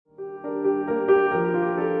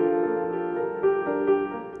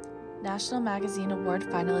National Magazine Award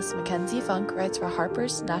finalist McKenzie Funk writes for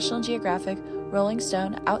Harper's, National Geographic, Rolling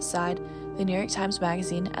Stone, Outside, the New York Times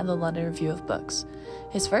Magazine, and the London Review of Books.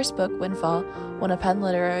 His first book, Windfall, won a Penn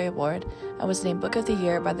Literary Award and was named Book of the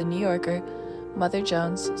Year by The New Yorker, Mother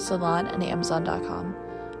Jones, Salon, and Amazon.com.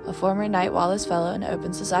 A former Knight Wallace Fellow and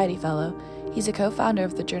Open Society Fellow, he's a co-founder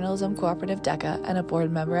of the journalism cooperative DECA and a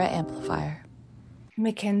board member at Amplifier.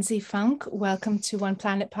 McKenzie Funk, welcome to One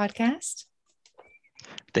Planet Podcast.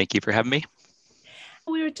 Thank you for having me.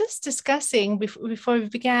 We were just discussing before we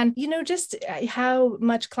began, just how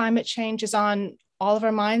much climate change is on all of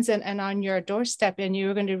our minds and on your doorstep. And you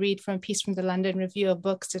were going to read from a piece from the London Review of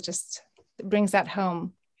Books that just brings that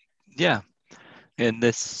home. Yeah. And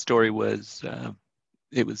this story was,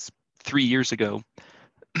 it was 3 years ago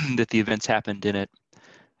that the events happened in it.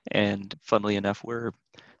 And funnily enough, we're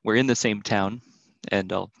in the same town,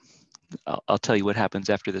 and I'll tell you what happens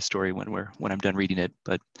after this story when I'm done reading it,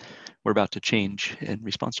 but we're about to change in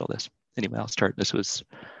response to all this. Anyway, I'll start. This was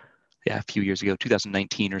a few years ago,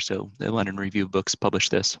 2019 or so. The London Review of Books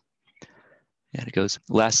published this. And it goes,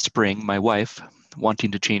 last spring, my wife,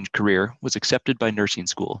 wanting to change career, was accepted by nursing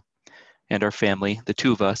school. And our family, the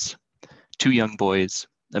two of us, 2 young boys,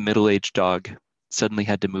 a middle-aged dog, suddenly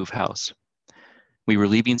had to move house. We were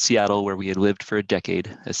leaving Seattle, where we had lived for a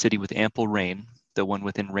decade, a city with ample rain, the one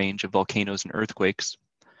within range of volcanoes and earthquakes,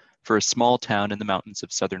 for a small town in the mountains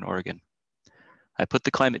of southern Oregon. I put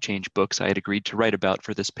the climate change books I had agreed to write about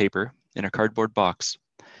for this paper in a cardboard box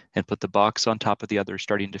and put the box on top of the other,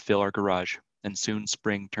 starting to fill our garage, and soon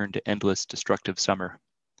spring turned to endless, destructive summer.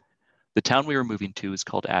 The town we were moving to is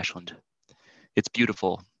called Ashland. It's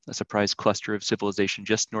beautiful, a surprise cluster of civilization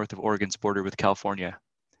just north of Oregon's border with California,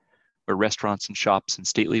 where restaurants and shops and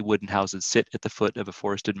stately wooden houses sit at the foot of a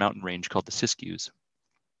forested mountain range called the Siskiyous.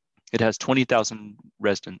 It has 20,000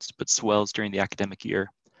 residents, but swells during the academic year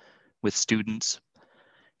with students,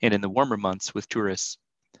 and in the warmer months with tourists,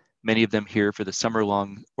 many of them here for the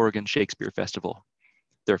summer-long Oregon Shakespeare Festival.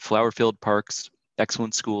 There are flower-filled parks,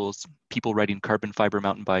 excellent schools, people riding carbon fiber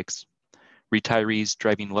mountain bikes, retirees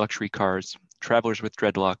driving luxury cars, travelers with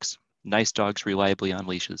dreadlocks, nice dogs reliably on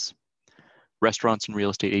leashes. Restaurants and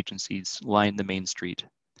real estate agencies line the main street.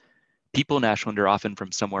 People in Ashland are often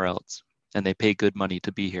from somewhere else, and they pay good money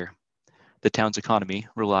to be here. The town's economy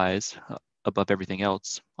relies, above everything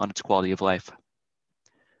else, on its quality of life.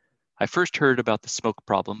 I first heard about the smoke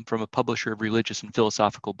problem from a publisher of religious and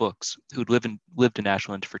philosophical books who'd lived in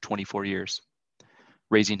Ashland for 24 years,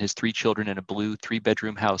 raising his 3 children in a blue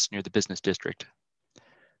 3-bedroom house near the business district.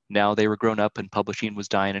 Now they were grown up and publishing was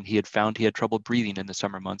dying, and he had found he had trouble breathing in the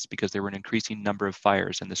summer months because there were an increasing number of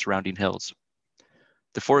fires in the surrounding hills.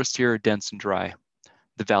 The forests here are dense and dry.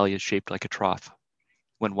 The valley is shaped like a trough.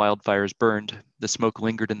 When wildfires burned, the smoke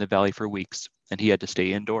lingered in the valley for weeks, and he had to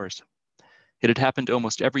stay indoors. It had happened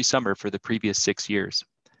almost every summer for the previous 6 years.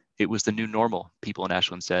 It was the new normal, people in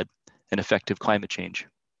Ashland said, an effect of climate change.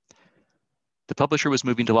 The publisher was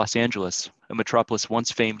moving to Los Angeles, a metropolis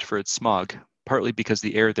once famed for its smog, partly because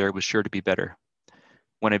the air there was sure to be better.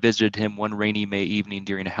 When I visited him one rainy May evening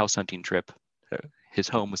during a house hunting trip, his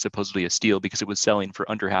home was supposedly a steal because it was selling for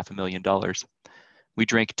under $500,000. We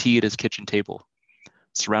drank tea at his kitchen table,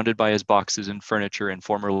 surrounded by his boxes and furniture and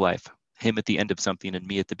former life, him at the end of something and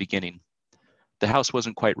me at the beginning. The house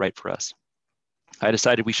wasn't quite right for us. I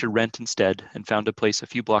decided we should rent instead and found a place a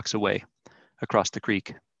few blocks away, across the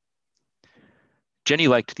creek. Jenny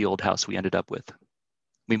liked the old house we ended up with.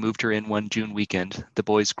 We moved her in one June weekend, the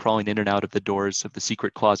boys crawling in and out of the doors of the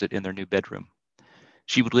secret closet in their new bedroom.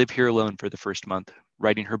 She would live here alone for the first month,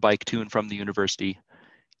 riding her bike to and from the university,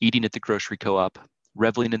 eating at the grocery co-op,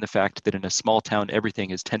 reveling in the fact that in a small town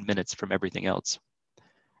everything is 10 minutes from everything else.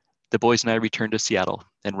 The boys and I returned to Seattle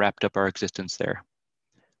and wrapped up our existence there.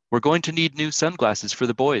 We're going to need new sunglasses for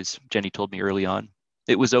the boys, Jenny told me early on.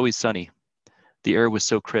 It was always sunny. The air was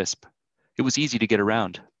so crisp. It was easy to get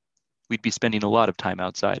around. We'd be spending a lot of time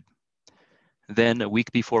outside. Then, a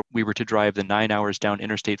week before we were to drive the 9 hours down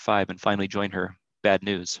Interstate 5 and finally join her, bad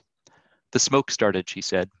news. The smoke started, she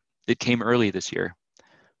said. It came early this year.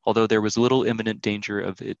 Although there was little imminent danger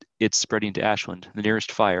of it spreading to Ashland, the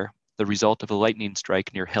nearest fire, the result of a lightning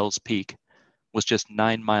strike near Hell's Peak, was just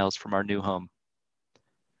 9 miles from our new home.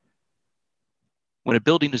 When a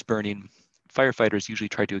building is burning, firefighters usually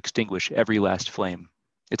try to extinguish every last flame.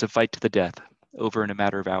 It's a fight to the death, over in a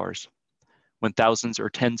matter of hours. When thousands or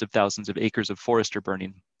tens of thousands of acres of forest are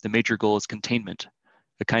burning, the major goal is containment,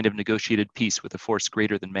 a kind of negotiated peace with a force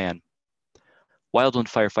greater than man. Wildland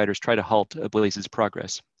firefighters try to halt a blaze's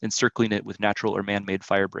progress, encircling it with natural or man-made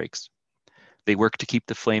fire breaks. They work to keep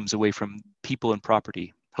the flames away from people and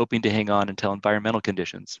property, hoping to hang on until environmental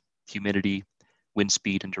conditions, humidity, wind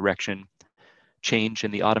speed and direction change,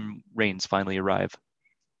 and the autumn rains finally arrive.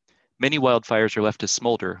 Many wildfires are left to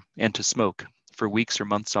smolder and to smoke for weeks or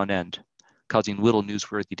months on end, causing little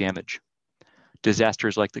newsworthy damage.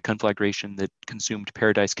 Disasters like the conflagration that consumed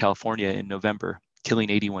Paradise, California in November, killing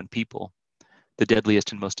 81 people, the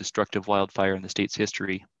deadliest and most destructive wildfire in the state's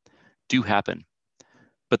history, do happen.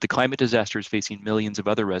 But the climate disasters facing millions of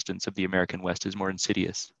other residents of the American West is more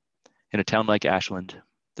insidious. In a town like Ashland,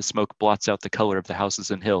 the smoke blots out the color of the houses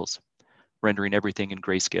and hills, rendering everything in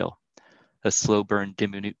grayscale, a slow burn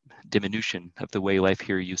diminution of the way life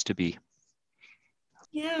here used to be.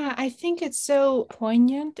 Yeah, I think it's so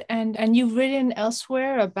poignant, and you've written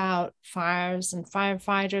elsewhere about fires and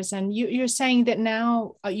firefighters, and you're saying that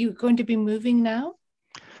now, are you going to be moving now?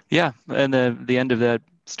 Yeah, and the end of that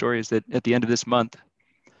story is that at the end of this month,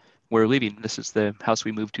 we're leaving. This is the house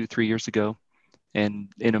we moved to 3 years ago. And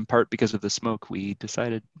in part because of the smoke, we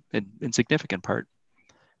decided, in significant part,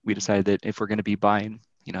 we decided that if we're going to be buying,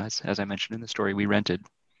 as I mentioned in the story, we rented.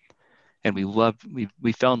 And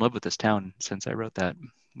we fell in love with this town since I wrote that.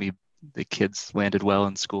 The kids landed well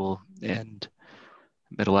in school and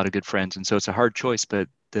met a lot of good friends. And so it's a hard choice, but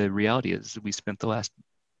the reality is we spent the last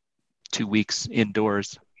 2 weeks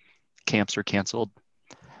indoors. Camps are canceled.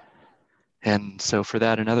 And so for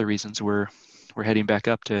that and other reasons, we're heading back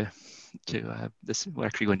up to this. We're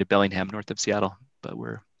actually going to Bellingham, north of Seattle, but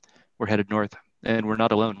we're headed north, and we're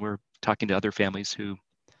not alone. We're talking to other families who,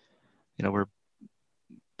 we're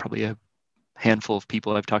probably a handful of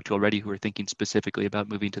people I've talked to already who are thinking specifically about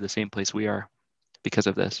moving to the same place we are because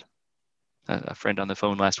of this. A friend on the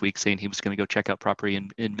phone last week saying he was going to go check out property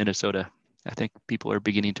in Minnesota. I think people are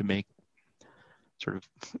beginning to make sort of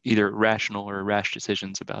either rational or rash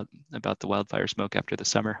decisions about the wildfire smoke after the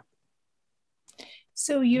summer.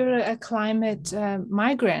 So you're a climate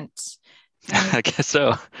migrant. I guess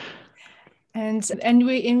so. And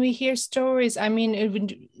we hear stories. I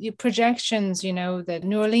mean, projections. That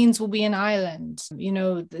New Orleans will be an island.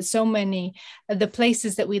 So many the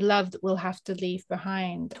places that we love that we'll have to leave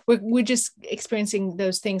behind. We're just experiencing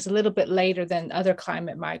those things a little bit later than other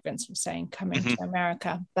climate migrants were saying coming to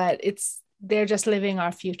America. But they're just living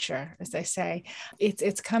our future, as they say.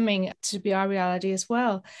 It's coming to be our reality as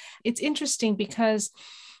well. It's interesting because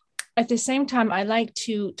at the same time, I like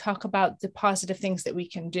to talk about the positive things that we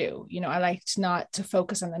can do. I like not to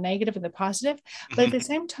focus on the negative and the positive, but at the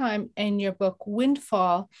same time, in your book,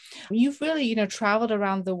 Windfall, you've really, traveled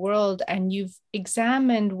around the world and you've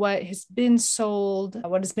examined what has been sold,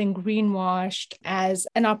 what has been greenwashed as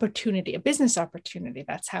an opportunity, a business opportunity.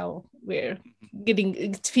 That's how we're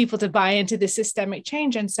getting people to buy into the systemic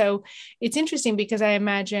change. And so it's interesting because I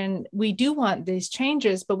imagine we do want these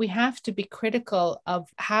changes, but we have to be critical of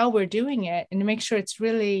how we're doing it and to make sure it's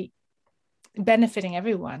really benefiting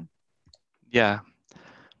everyone. Yeah.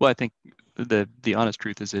 Well, I think the honest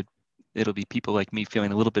truth is it'll be people like me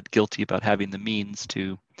feeling a little bit guilty about having the means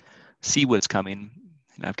to see what's coming.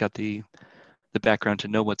 I've got the background to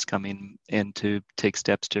know what's coming and to take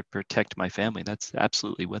steps to protect my family. That's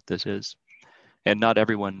absolutely what this is. And not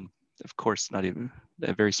everyone, of course, not even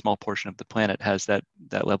a very small portion of the planet has that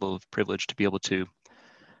level of privilege to be able to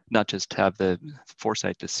not just have the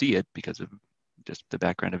foresight to see it because of just the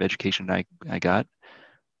background of education I got,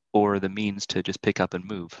 or the means to just pick up and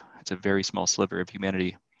move. It's a very small sliver of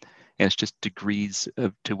humanity. And it's just degrees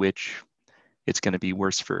to which it's going to be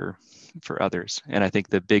worse for others. And I think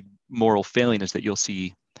the big moral failing is that you'll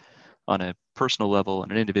see on a personal level,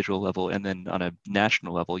 on an individual level, and then on a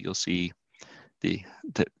national level, you'll see the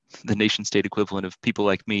nation state equivalent of people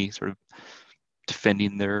like me sort of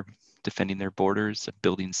defending their borders,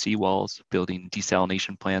 building seawalls, building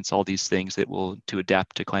desalination plants, all these things that will to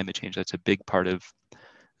adapt to climate change. That's a big part of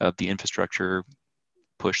the infrastructure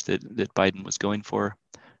push that Biden was going for,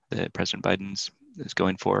 that President Biden's is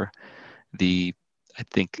going for. I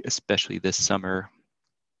think especially this summer,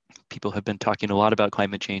 people have been talking a lot about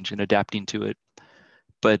climate change and adapting to it.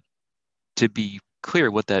 But to be clear,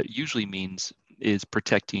 what that usually means is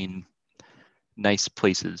protecting nice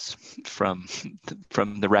places from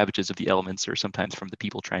the ravages of the elements, or sometimes from the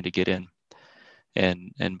people trying to get in.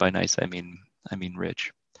 And by nice, I mean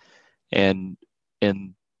rich. And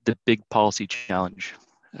the big policy challenge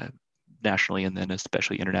nationally and then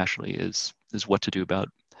especially internationally is what to do about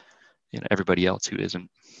everybody else who isn't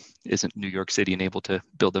New York City and able to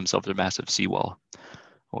build themselves a massive seawall,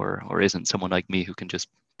 or isn't someone like me who can just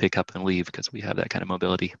pick up and leave because we have that kind of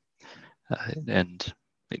mobility. And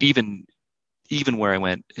even where I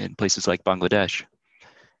went in places like Bangladesh,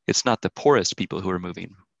 it's not the poorest people who are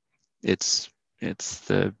moving. It's maybe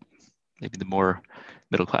the more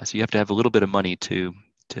middle class. You have to have a little bit of money to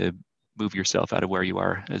move yourself out of where you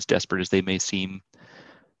are, as desperate as they may seem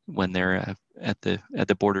when they're at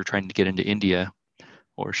the border trying to get into India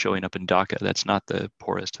or showing up in Dhaka. That's not the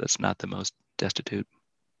poorest. That's not the most destitute.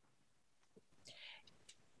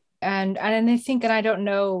 And I think, and I don't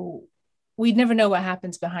know, we never know what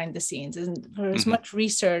happens behind the scenes. And there's much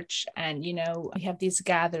research, and we have these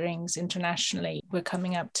gatherings internationally. We're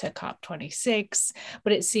coming up to COP26,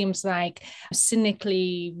 but it seems like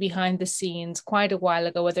cynically behind the scenes quite a while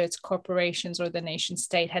ago, whether it's corporations or the nation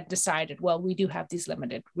state, had decided, well, we do have these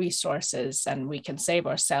limited resources and we can save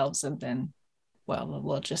ourselves, and then, well,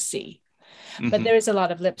 we'll just see. But there is a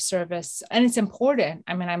lot of lip service, and it's important.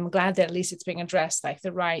 I mean, I'm glad that at least it's being addressed, like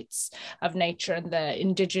the rights of nature and the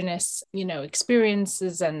indigenous,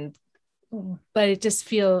 experiences. But it just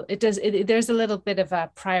there's a little bit of a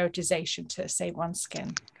prioritization to save one's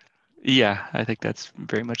skin. Yeah, I think that's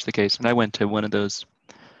very much the case. And I went to one of those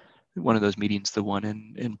meetings, the one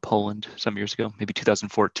in Poland some years ago, maybe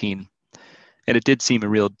 2014. And it did seem a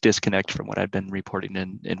real disconnect from what I'd been reporting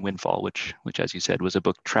in Windfall, which, as you said, was a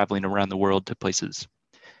book traveling around the world to places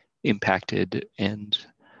impacted, and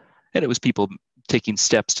it was people taking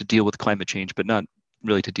steps to deal with climate change, but not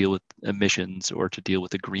really to deal with emissions or to deal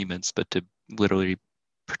with agreements, but to literally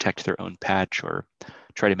protect their own patch or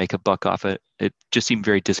try to make a buck off it. It just seemed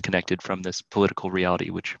very disconnected from this political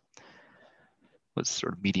reality, which was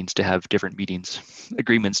sort of meetings to have different meetings,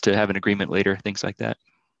 agreements to have an agreement later, things like that.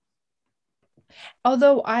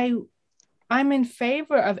 Although I'm in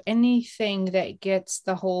favor of anything that gets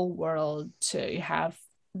the whole world to have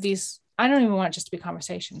these, I don't even want it just to be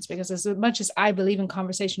conversations, because as much as I believe in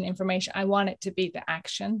conversation information, I want it to be the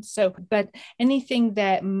action. So, but anything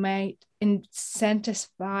that might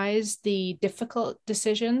incentivize the difficult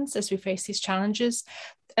decisions as we face these challenges.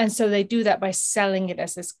 And so they do that by selling it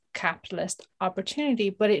as this capitalist opportunity,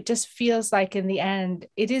 but it just feels like in the end,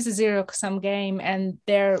 it is a zero-sum game, and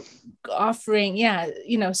they're offering,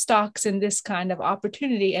 stocks in this kind of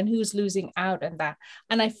opportunity, and who's losing out on that.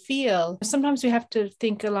 And I feel sometimes we have to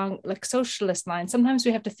think along like socialist lines. Sometimes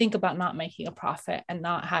we have to think about not making a profit and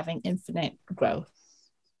not having infinite growth.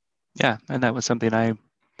 Yeah, and that was something I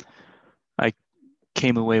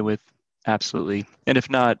came away with absolutely. And if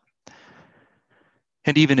not,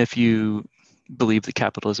 and even if you believe that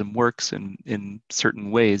capitalism works in certain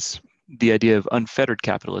ways, the idea of unfettered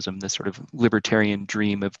capitalism, this sort of libertarian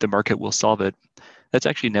dream of the market will solve it, that's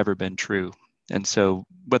actually never been true. And so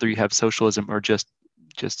whether you have socialism or just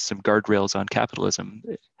some guardrails on capitalism,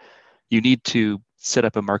 you need to set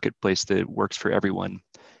up a marketplace that works for everyone,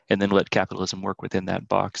 and then let capitalism work within that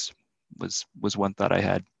box was one thought I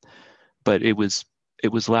had. But it was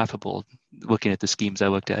laughable looking at the schemes I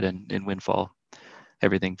looked at in Windfall.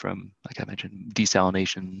 Everything from, like I mentioned,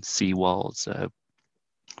 desalination, seawalls,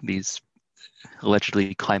 these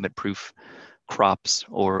allegedly climate-proof crops,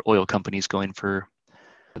 or oil companies going for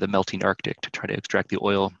the melting Arctic to try to extract the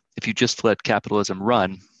oil. If you just let capitalism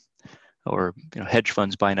run, or hedge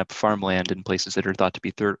funds buying up farmland in places that are thought to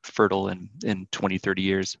be fertile in 20, 30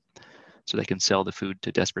 years so they can sell the food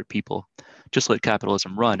to desperate people, just let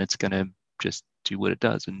capitalism run, it's going to just do what it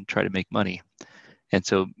does and try to make money. And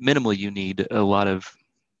so minimally, you need a lot of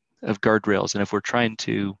guardrails. And if we're trying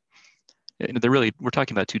to, we're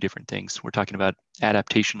talking about two different things. We're talking about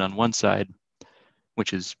adaptation on one side,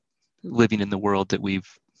 which is living in the world that we've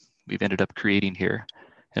ended up creating here,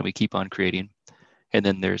 and we keep on creating. And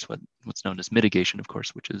then there's what's known as mitigation, of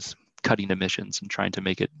course, which is cutting emissions and trying to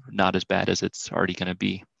make it not as bad as it's already going to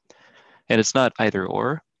be. And it's not either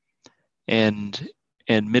or. And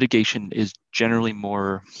mitigation is generally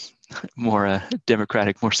more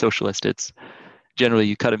democratic, more socialist. It's generally,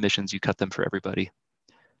 you cut emissions, you cut them for everybody.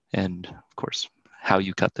 And of course, how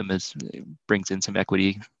you cut them brings in some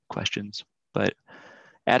equity questions. But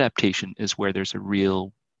adaptation is where there's a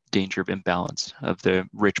real danger of imbalance, of the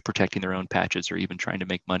rich protecting their own patches, or even trying to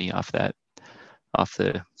make money off the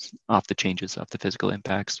changes, off the physical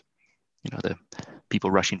impacts. The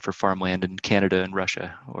people rushing for farmland in Canada and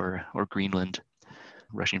Russia, or Greenland,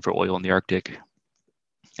 rushing for oil in the Arctic.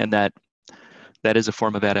 And that is a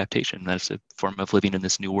form of adaptation. That's a form of living in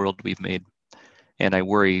this new world we've made. And I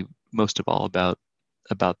worry most of all about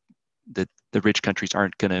the rich countries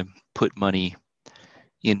aren't going to put money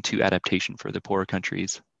into adaptation for the poorer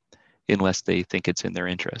countries unless they think it's in their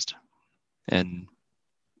interest. And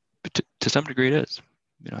to some degree it is.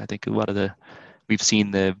 I think a lot of we've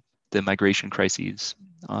seen the migration crises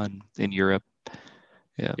in Europe.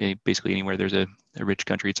 Basically anywhere there's a rich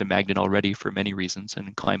country, it's a magnet already for many reasons,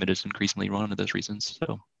 and climate is increasingly one of those reasons.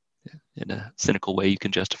 So in a cynical way, you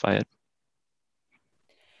can justify it.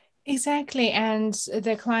 Exactly. And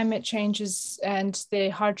the climate changes and the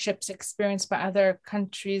hardships experienced by other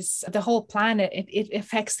countries, the whole planet, it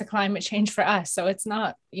affects the climate change for us. So it's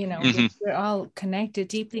not, Hmm. we're all connected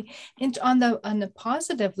deeply. And on the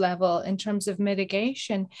positive level, in terms of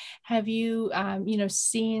mitigation, have you,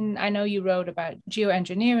 seen, I know you wrote about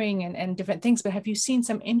geoengineering and different things, but have you seen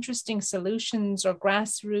some interesting solutions or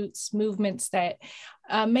grassroots movements that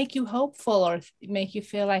make you hopeful or make you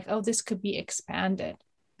feel like, oh, this could be expanded?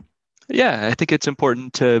 Yeah, I think it's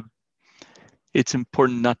important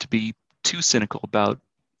not to be too cynical about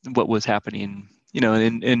what was happening,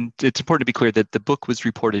 and it's important to be clear that the book was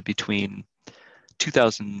reported between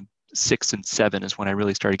 2006 and 7 is when I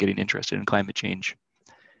really started getting interested in climate change.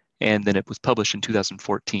 And then it was published in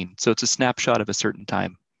 2014. So it's a snapshot of a certain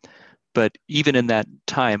time. But even in that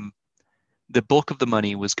time, the bulk of the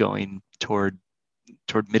money was going toward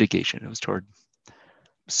mitigation. It was toward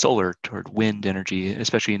solar, toward wind energy,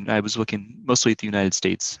 especially I was looking mostly at the United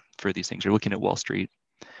States for these things. You're looking at Wall Street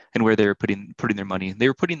and where they're putting their money. They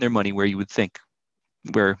were putting their money where you would think,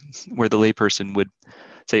 where the layperson would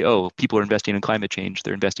say, oh, people are investing in climate change.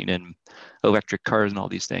 They're investing in electric cars and all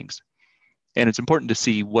these things. And it's important to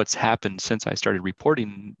see what's happened since I started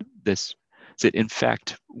reporting this. Is that in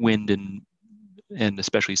fact, wind and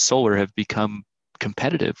especially solar have become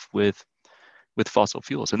competitive with fossil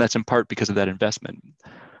fuels, and that's in part because of that investment.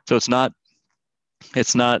 So it's not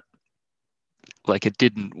like it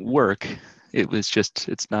didn't work. It was just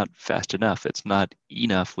it's not fast enough. It's not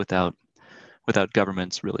enough without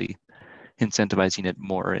governments really incentivizing it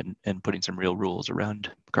more and putting some real rules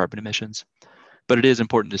around carbon emissions. But it is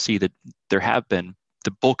important to see that there have been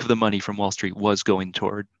the bulk of the money from Wall Street was going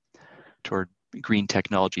toward green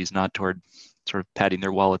technologies, not toward sort of padding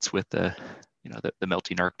their wallets with the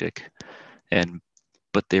melting Arctic.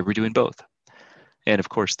 But they were doing both. And of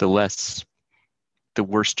course, the worse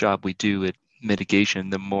job we do at mitigation,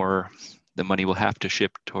 the more the money will have to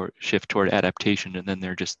shift toward adaptation, and then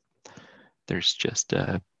there's just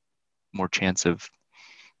more chance of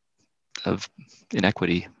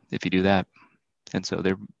inequity if you do that. And so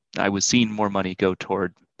I was seeing more money go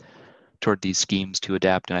toward these schemes to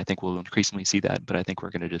adapt, and I think we'll increasingly see that. But I think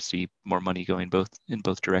we're going to just see more money going in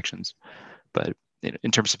both directions. But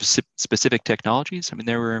in terms of specific technologies, I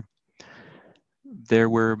mean, there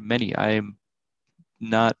were many. I am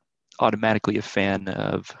not automatically a fan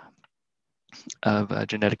of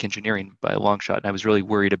genetic engineering by a long shot. And I was really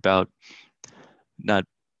worried about not.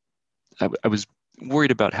 I was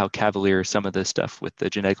worried about how cavalier some of the stuff with the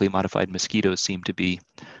genetically modified mosquitoes seemed to be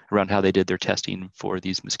around how they did their testing for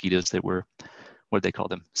these mosquitoes that were, what they call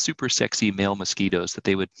them, super sexy male mosquitoes that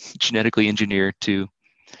they would genetically engineer to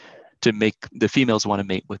make the females want to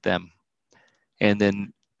mate with them. And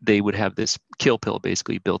then they would have this kill pill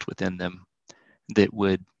basically built within them that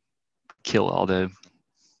would kill all the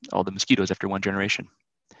mosquitoes after one generation.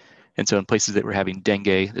 And so in places that were having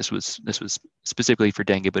dengue, this was specifically for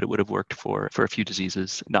dengue, but it would have worked for a few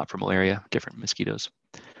diseases, not for malaria, different mosquitoes.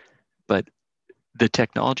 But the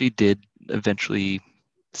technology did eventually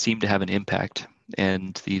seem to have an impact.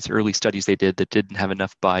 And these early studies they did that didn't have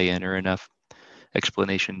enough buy-in or enough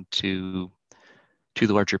explanation to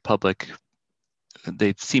the larger public,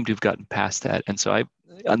 they seem to have gotten past that. And so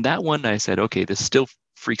on that one, I said, okay, this still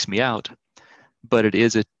freaks me out, but it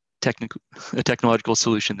is a technological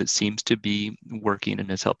solution that seems to be working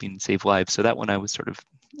and is helping save lives. So that one I was sort of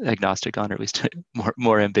agnostic on, or at least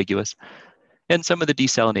more ambiguous. And some of the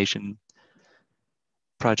desalination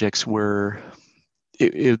projects were,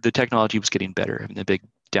 the technology was getting better. I mean, the big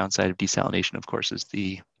downside of desalination, of course, is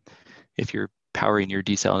if you're powering your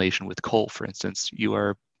desalination with coal, for instance, you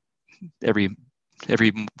are every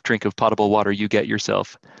drink of potable water you get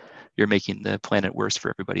yourself, you're making the planet worse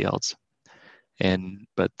for everybody else.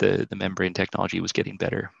 But the membrane technology was getting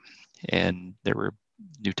better, and there were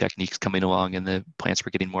new techniques coming along, and the plants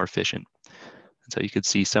were getting more efficient. And so you could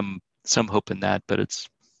see some hope in that, but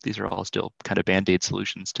these are all still kind of band-aid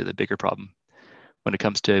solutions to the bigger problem. When it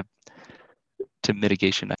comes to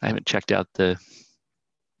mitigation, I haven't checked out the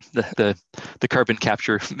carbon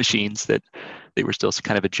capture machines. That they were still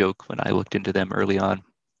kind of a joke when I looked into them early on.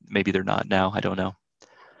 Maybe they're not now. I don't know.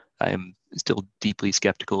 I am still deeply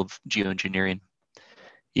skeptical of geoengineering,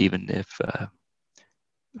 even if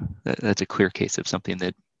that's a clear case of something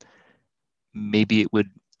that maybe it would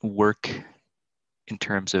work in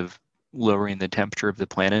terms of lowering the temperature of the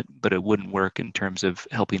planet, but it wouldn't work in terms of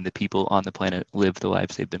helping the people on the planet live the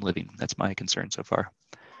lives they've been living. That's my concern so far.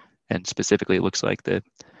 And specifically, it looks like it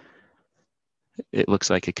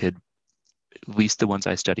could, at least the ones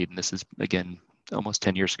I studied, and this is again almost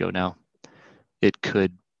 10 years ago now, it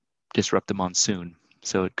could disrupt the monsoon.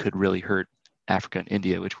 So it could really hurt Africa and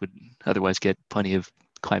India, which would otherwise get plenty of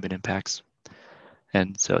climate impacts.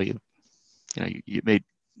 And so you may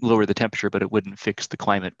lower the temperature, but it wouldn't fix the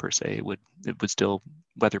climate per se. It would still,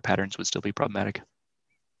 weather patterns would still be problematic.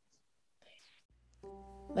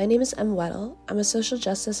 My name is Em Weddle. I'm a social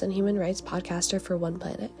justice and human rights podcaster for One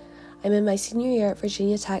Planet. I'm in my senior year at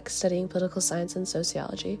Virginia Tech studying political science and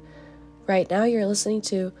sociology. Right now you're listening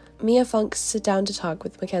to Mia Funk sit down to talk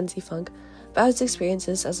with McKenzie Funk about his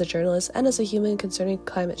experiences as a journalist and as a human concerning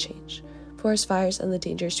climate change, forest fires, and the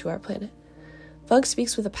dangers to our planet. Funk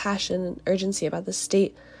speaks with a passion and urgency about the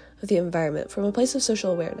state of the environment from a place of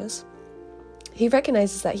social awareness. He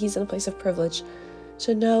recognizes that he's in a place of privilege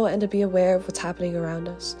to know and to be aware of what's happening around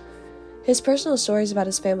us. His personal stories about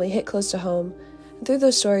his family hit close to home, and through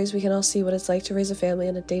those stories we can all see what it's like to raise a family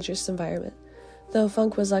in a dangerous environment, though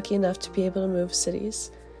Funk was lucky enough to be able to move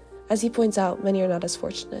cities. As he points out, many are not as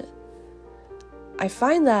fortunate. I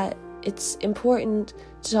find that it's important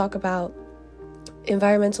to talk about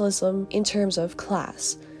environmentalism in terms of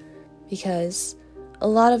class, because a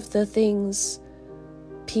lot of the things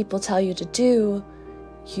people tell you to do,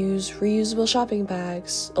 use reusable shopping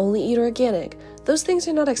bags, only eat organic, those things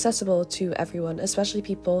are not accessible to everyone, especially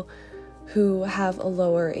people who have a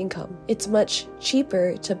lower income. It's much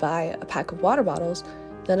cheaper to buy a pack of water bottles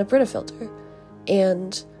than a Brita filter.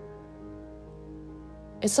 And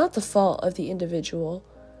it's not the fault of the individual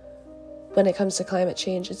when it comes to climate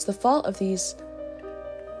change. It's the fault of these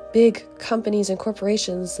big companies and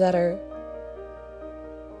corporations that are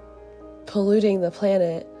polluting the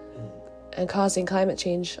planet and causing climate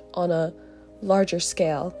change on a larger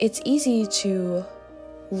scale. It's easy to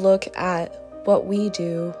look at what we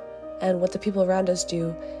do and what the people around us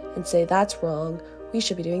do and say, that's wrong, we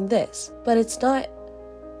should be doing this. But it's not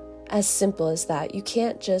as simple as that. You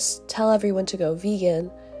can't just tell everyone to go vegan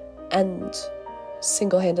and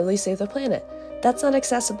single-handedly save the planet. That's not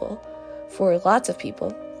accessible for lots of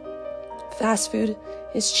people. Fast food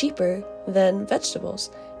is cheaper than vegetables,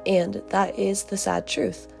 and that is the sad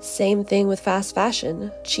truth. Same thing with fast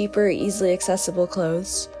fashion. Cheaper, easily accessible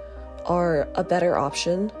clothes are a better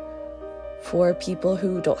option for people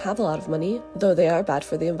who don't have a lot of money, though they are bad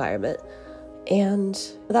for the environment. And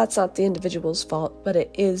that's not the individual's fault, but it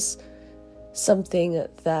is something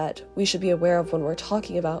that we should be aware of when we're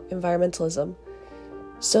talking about environmentalism,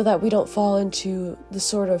 so that we don't fall into the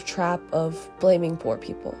sort of trap of blaming poor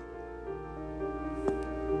people.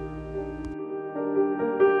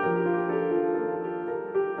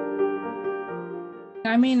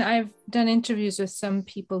 I mean, I've done interviews with some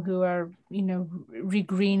people who are,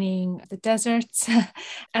 regreening the deserts.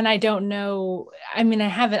 And I don't know, I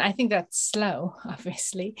think that's slow,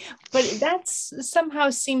 obviously, but that's somehow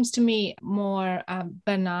seems to me more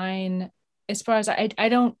benign. As far as I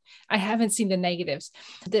haven't seen the negatives.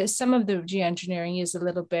 Some of the geoengineering is a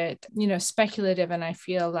little bit, speculative, and I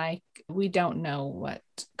feel like we don't know what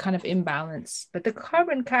kind of imbalance. But the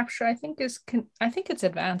carbon capture, I think it's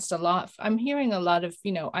advanced a lot. I'm hearing a lot of,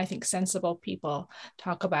 I think sensible people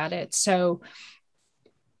talk about it. So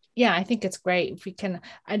yeah, I think it's great if we can.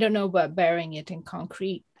 I don't know about burying it in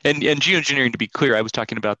concrete. And geoengineering, to be clear, I was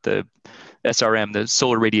talking about the SRM, the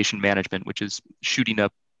solar radiation management, which is shooting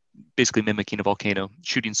up, basically mimicking a volcano,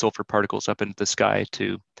 shooting sulfur particles up into the sky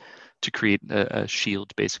to create a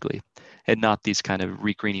shield, basically, and not these kind of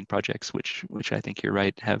regreening projects, which I think you're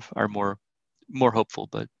right are more hopeful,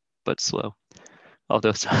 but slow.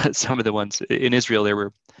 Although some of the ones in Israel, there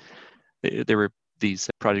were these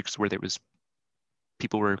projects where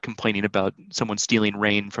people were complaining about someone stealing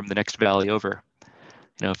rain from the next valley over.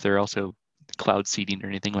 If they're also cloud seeding or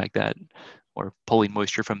anything like that, or pulling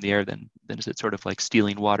moisture from the air, then is it sort of like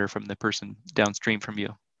stealing water from the person downstream from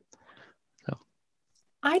you? So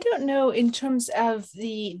I don't know, in terms of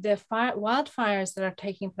the wildfires that are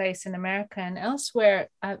taking place in America and elsewhere,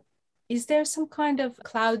 is there some kind of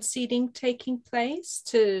cloud seeding taking place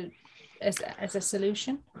as a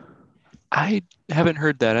solution? I haven't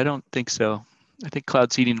heard that. I don't think so. I think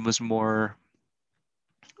cloud seeding was more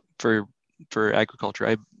for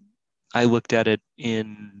agriculture. I looked at it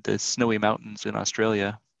in the snowy mountains in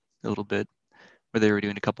Australia a little bit, where they were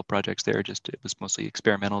doing a couple projects there. It was mostly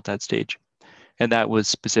experimental at that stage. And that was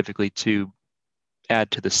specifically to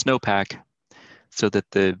add to the snowpack so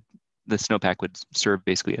that the snowpack would serve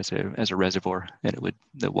basically as a reservoir, and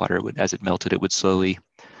the water would, as it melted, it would slowly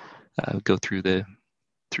go through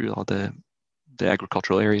all the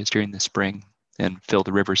agricultural areas during the spring and fill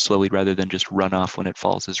the rivers slowly rather than just run off when it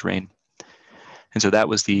falls as rain. And so that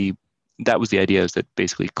was the idea, is that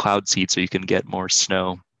basically cloud seed so you can get more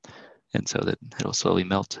snow, and so that it'll slowly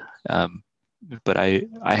melt. but I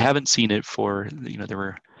haven't seen it for, there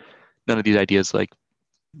were none of these ideas like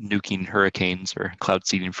nuking hurricanes or cloud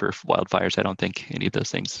seeding for wildfires. I don't think any of those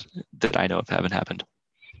things that I know of haven't happened.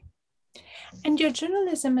 And your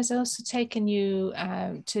journalism has also taken you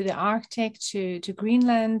to the Arctic, to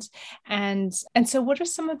Greenland, and so what are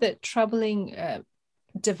some of the troubling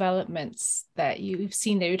developments that you've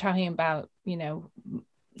seen that you're talking about?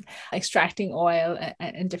 Extracting oil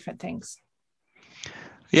and different things.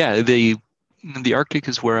 Yeah, the Arctic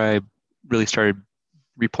is where I really started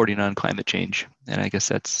reporting on climate change, and I guess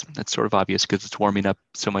that's sort of obvious because it's warming up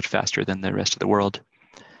so much faster than the rest of the world.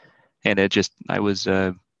 And I was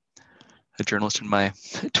a journalist in my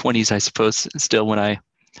 20s, I suppose, still when I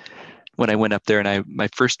went up there, and my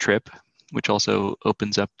first trip, which also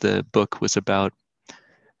opens up the book, was about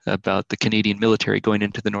the Canadian military going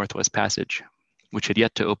into the Northwest Passage, which had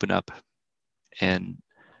yet to open up, and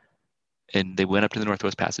they went up to the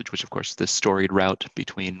Northwest Passage, which of course is this storied route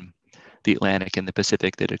between the Atlantic and the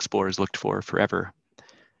Pacific that explorers looked for forever.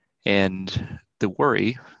 And the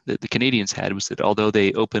worry that the Canadians had was that although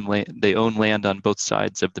they own land on both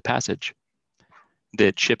sides of the passage,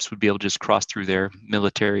 that ships would be able to just cross through there,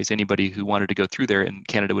 militaries, anybody who wanted to go through there, and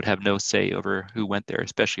Canada would have no say over who went there,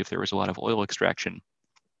 especially if there was a lot of oil extraction,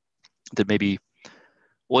 that maybe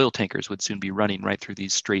oil tankers would soon be running right through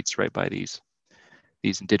these straits, right by these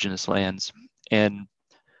indigenous lands. And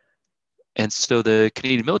so the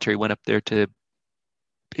Canadian military went up there to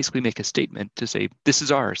basically make a statement to say, this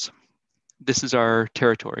is ours. This is our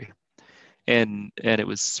territory. And it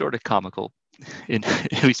was sort of comical, in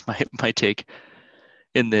at least my take,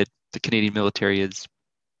 in that the Canadian military is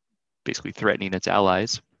basically threatening its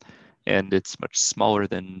allies, and it's much smaller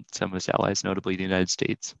than some of its allies, notably the United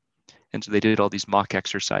States. And so they did all these mock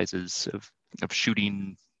exercises of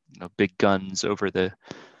shooting big guns over the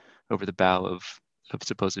bow of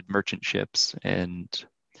supposed merchant ships, and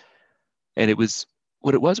it was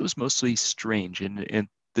mostly strange. And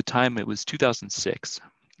the time, it was 2006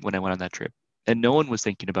 when I went on that trip, and no one was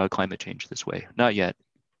thinking about climate change this way, not yet.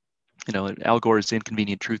 Al Gore's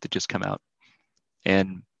Inconvenient Truth had just come out,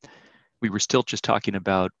 and we were still just talking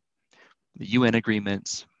about the UN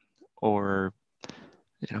agreements, or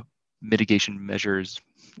mitigation measures,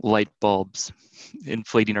 light bulbs,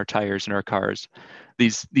 inflating our tires in our cars,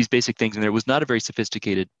 these basic things. And there was not a very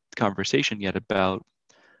sophisticated conversation yet about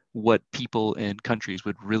what people and countries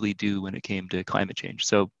would really do when it came to climate change.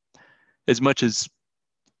 So as much as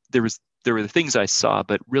there were the things I saw,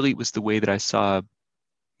 but really it was the way that I saw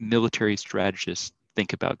military strategists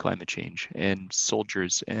think about climate change, and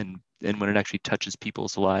soldiers, and when it actually touches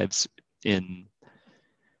people's lives in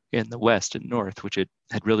the West and North, which it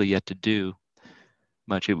had really yet to do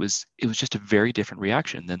much. It was just a very different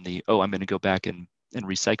reaction than I'm going to go back and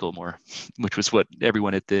recycle more, which was what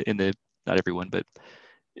everyone not everyone, but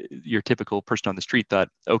your typical person on the street thought,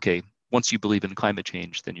 okay, once you believe in climate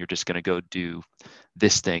change, then you're just going to go do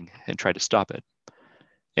this thing and try to stop it.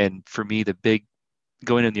 And for me,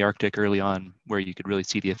 going in the Arctic early on, where you could really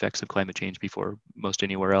see the effects of climate change before most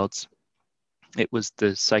anywhere else, it was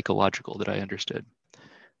the psychological that I understood.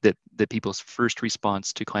 That people's first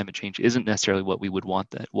response to climate change isn't necessarily what we would want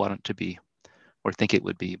it to be or think it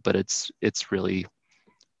would be, but it's really,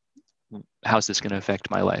 how's this going to affect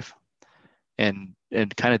my life? And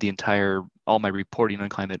kind of all my reporting on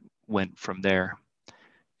climate went from there.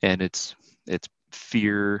 And it's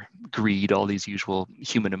fear, greed, all these usual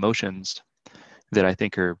human emotions that I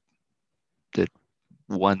think they're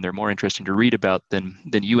more interesting to read about than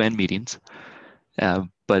UN meetings,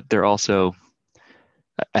 but they're also,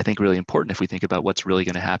 I think, really important if we think about what's really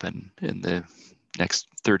going to happen in the next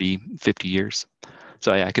 30, 50 years.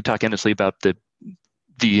 So I could talk endlessly about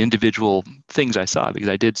the individual things I saw, because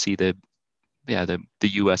I did see the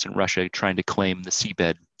US and Russia trying to claim the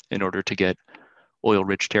seabed in order to get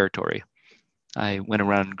oil-rich territory. I went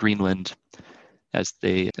around Greenland as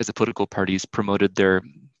the political parties promoted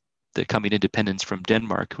the coming independence from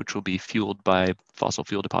Denmark, which will be fueled by fossil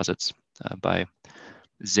fuel deposits, by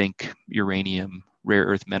zinc, uranium, rare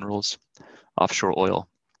earth minerals, offshore oil.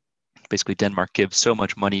 Basically, Denmark gives so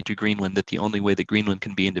much money to Greenland that the only way that Greenland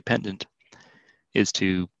can be independent is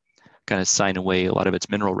to kind of sign away a lot of its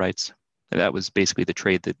mineral rights. And that was basically the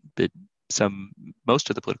trade that most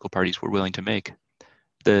of the political parties were willing to make.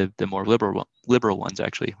 The more liberal ones,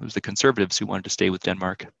 actually, it was the conservatives who wanted to stay with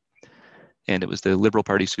Denmark. And it was the liberal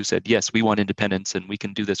parties who said, yes, we want independence and we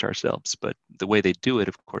can do this ourselves. But the way they do it,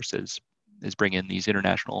 of course, is bring in these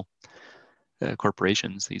international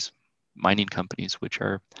corporations, these mining companies, which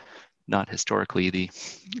are not historically the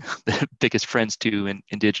biggest friends to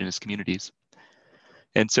indigenous communities.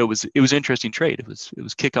 And so it was an interesting trade. It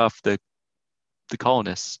was kick off the the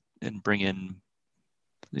colonists and bring in,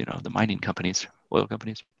 the mining companies, oil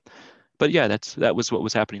companies. But yeah, that was what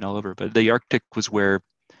was happening all over. But the Arctic was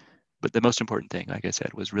but the most important thing, like I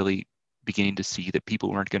said, was really beginning to see that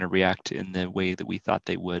people weren't going to react in the way that we thought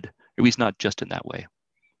they would, or at least not just in that way.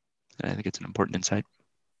 And I think it's an important insight.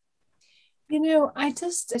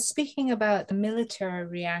 Speaking about the military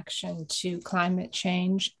reaction to climate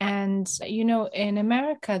change, and, in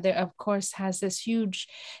America, there, of course, has this huge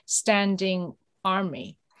standing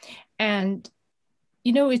army. And,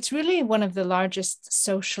 it's really one of the largest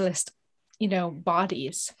socialist,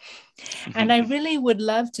 bodies. And I really would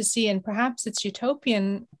love to see, and perhaps it's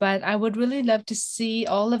utopian, but I would really love to see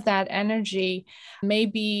all of that energy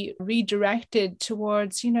maybe redirected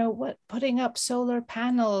towards, putting up solar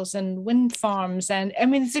panels and wind farms. And I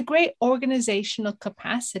mean, it's a great organizational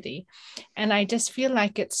capacity. And I just feel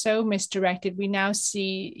like it's so misdirected. We now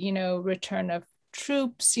see, return of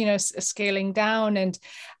troops, scaling down, and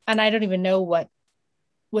I don't even know what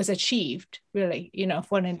was achieved, really. If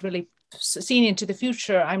one had really seen into the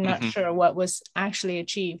future, I'm not sure what was actually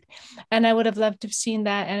achieved. And I would have loved to have seen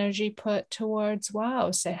that energy put towards,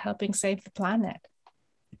 helping save the planet.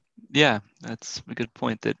 Yeah, that's a good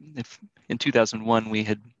point, that if in 2001 we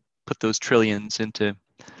had put those trillions into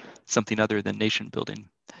something other than nation building,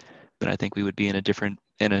 then I think we would be in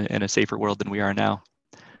a safer world than we are now.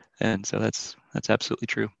 And so that's absolutely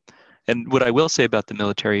true. And what I will say about the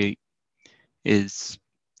military is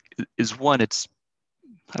one,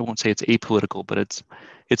 I won't say it's apolitical, but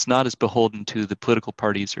it's not as beholden to the political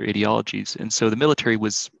parties or ideologies. And so the military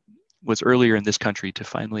was earlier in this country to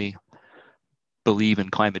finally believe in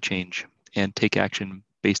climate change and take action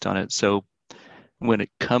based on it. So when it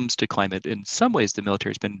comes to climate, in some ways, the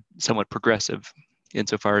military has been somewhat progressive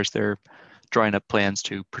insofar as they're drawing up plans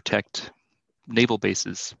to protect naval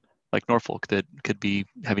bases like Norfolk that could be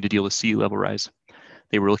having to deal with sea level rise.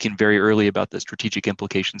 They were looking very early about the strategic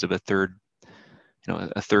implications of a third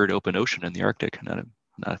open ocean in the Arctic, not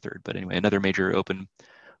a third, but anyway, another major open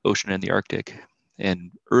ocean in the Arctic.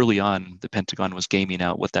 And early on, the Pentagon was gaming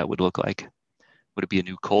out what that would look like. Would it be a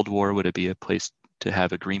new Cold War? Would it be a place to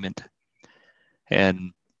have agreement?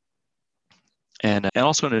 And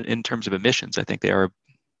also in terms of emissions, I think they are.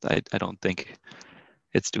 I don't think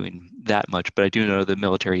it's doing that much, but I do know the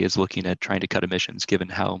military is looking at trying to cut emissions, given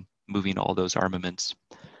how moving all those armaments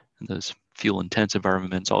and those fuel-intensive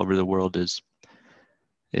armaments all over the world is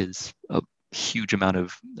a huge amount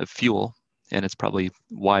of fuel, and it's probably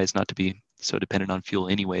wise not to be so dependent on fuel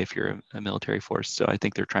anyway if you're a military force. So I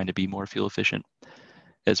think they're trying to be more fuel efficient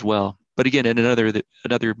as well. But again, and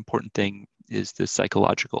another important thing is the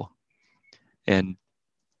psychological, and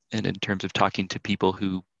in terms of talking to people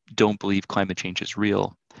who don't believe climate change is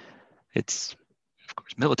real, it's, of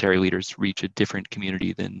course, military leaders reach a different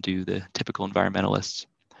community than do the typical environmentalists.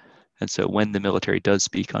 And so when the military does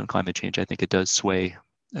speak on climate change, I think it does sway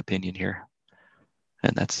opinion here.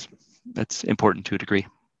 And that's important to a degree.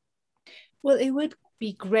 Well, it would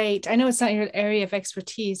be great. I know it's not your area of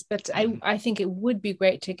expertise, but I think it would be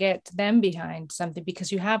great to get them behind something,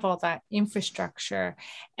 because you have all that infrastructure.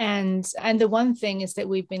 And the one thing is that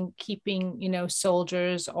we've been keeping,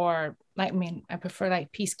 soldiers, or I prefer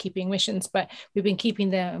like peacekeeping missions, but we've been keeping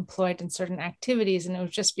them employed in certain activities. And it would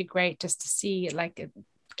just be great just to see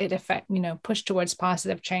it affect, push towards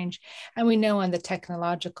positive change. And we know on the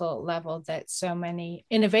technological level that so many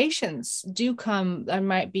innovations do come that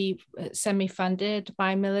might be semi-funded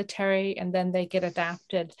by military, and then they get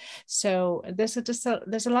adapted. So there's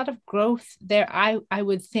a lot of growth there. I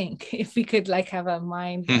would think, if we could have a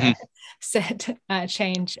mind set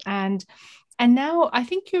change. And now I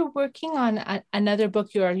think you're working on another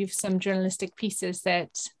book. You've some journalistic pieces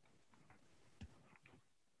that.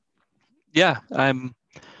 Yeah,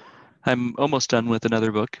 I'm almost done with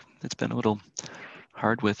another book. It's been a little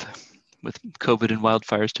hard with COVID and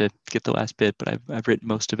wildfires to get the last bit, but I've written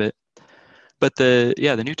most of it. But the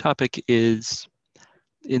new topic is,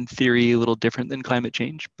 in theory, a little different than climate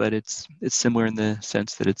change, but it's similar in the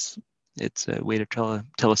sense that it's a way to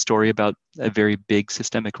tell a story about a very big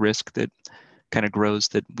systemic risk that kind of grows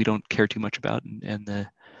that we don't care too much about, and the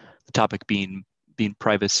topic being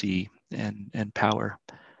privacy and power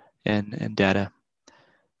and data.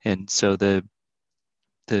 And so the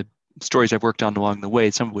stories I've worked on along the way,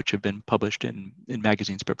 some of which have been published in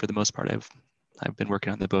magazines, but for the most part, I've been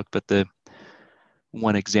working on the book. But the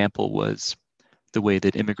one example was the way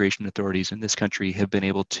that immigration authorities in this country have been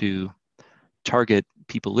able to target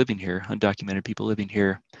people living here, undocumented people living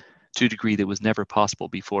here, to a degree that was never possible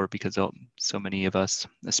before, because so many of us,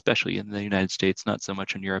 especially in the United States, not so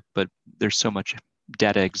much in Europe, but there's so much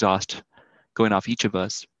data exhaust going off each of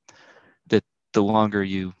us, that the longer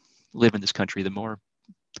you live in this country, the more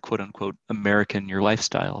quote unquote American your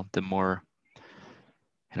lifestyle, the more,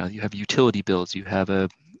 you have utility bills, you have a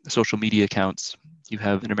social media accounts, you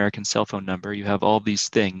have an American cell phone number, you have all these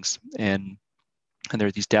things, and there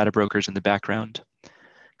are these data brokers in the background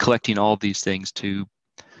collecting all of these things to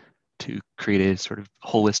create a sort of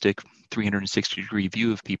holistic 360-degree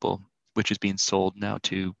view of people, which is being sold now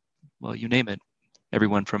to, well, you name it,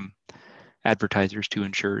 everyone from advertisers to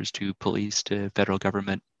insurers to police to federal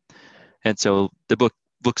government. And so the book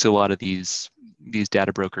looks at a lot of these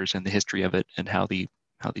data brokers and the history of it, and how these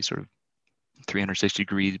sort of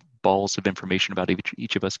 360-degree balls of information about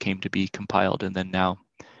each of us came to be compiled, and then now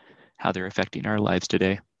how they're affecting our lives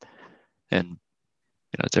today. And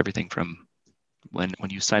it's everything from when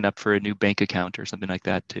you sign up for a new bank account or something like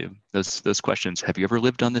that, to those questions. Have you ever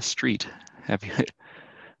lived on this street? Have you?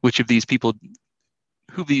 Which of these people?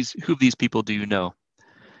 Who of these people do you know?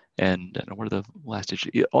 And what are the last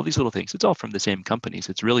issue? All these little things. It's all from the same companies.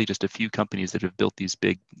 It's really just a few companies that have built these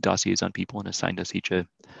big dossiers on people and assigned us each a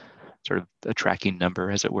sort of a tracking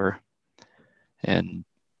number, as it were. And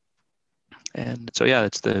so yeah,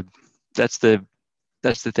 that's the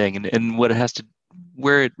thing. And what it has to,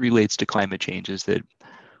 where it relates to climate change, is that,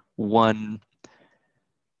 one,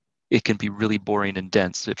 it can be really boring and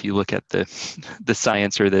dense if you look at the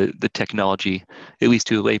science or the technology, at least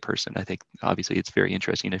to a layperson. I think obviously it's very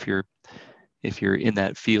interesting if you're in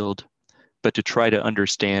that field, but to try to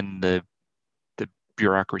understand the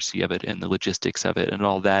bureaucracy of it and the logistics of it and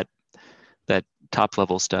all that top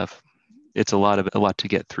level stuff, it's a lot to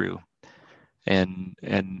get through. And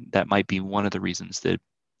that might be one of the reasons that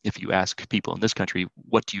if you ask people in this country,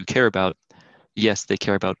 what do you care about? Yes, they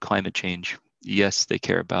care about climate change. Yes, they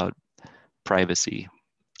care about privacy.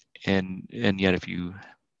 And yet if you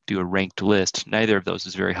do a ranked list, neither of those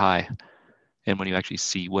is very high. And when you actually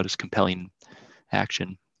see what is compelling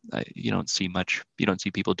action, you don't see much. You don't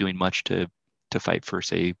see people doing much to fight for,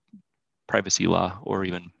 say, privacy law or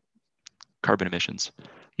even carbon emissions.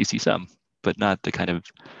 You see some, but not the kind of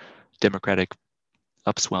democratic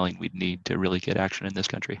upswelling we'd need to really get action in this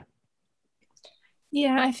country.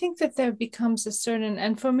 Yeah, I think that there becomes a certain,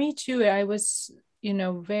 and for me too, I was,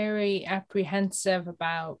 very apprehensive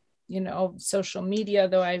about, social media,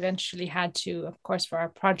 though I eventually had to, of course, for our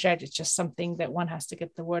project. It's just something that one has to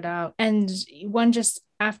get the word out. And one just,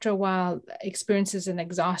 after a while, experiences an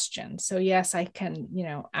exhaustion. So yes, I can,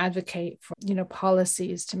 advocate for,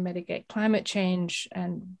 policies to mitigate climate change,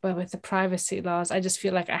 but with the privacy laws, I just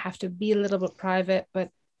feel like I have to be a little bit private, but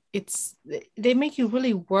they make you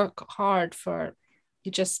really work hard for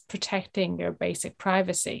you just protecting your basic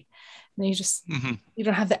privacy. And you just, you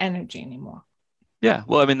don't have the energy anymore. Yeah,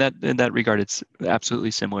 well, I mean, that in that regard, it's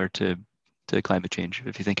absolutely similar to climate change.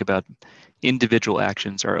 If you think about, individual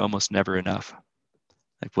actions are almost never enough.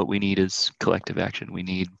 Like, what we need is collective action. We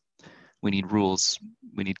need rules.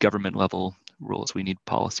 We need government level rules. We need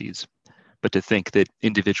policies. But to think that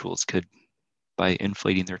individuals could, by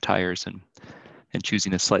inflating their tires and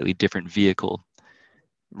choosing a slightly different vehicle,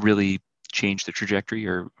 really change the trajectory,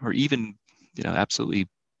 or even, absolutely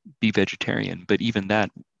be vegetarian, but even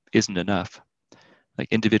that isn't enough. Like,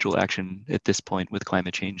 individual action at this point with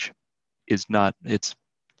climate change is not, it's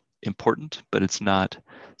important, but it's not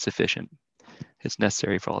sufficient. It's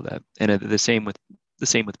necessary for all that. And the same with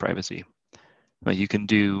privacy. You can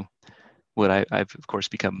do what I've of course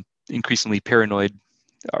become increasingly paranoid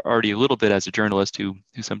already a little bit as a journalist who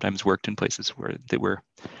sometimes worked in places where they were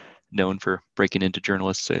known for breaking into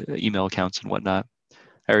journalists' email accounts and whatnot.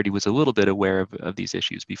 I already was a little bit aware of these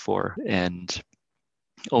issues before, and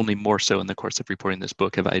only more so in the course of reporting this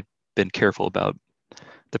book have I been careful about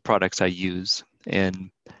the products I use.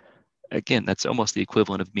 And again, that's almost the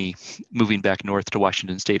equivalent of me moving back north to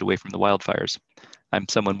Washington State away from the wildfires. I'm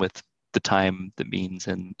someone with the time, the means,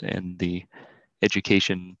 and the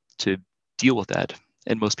education to deal with that.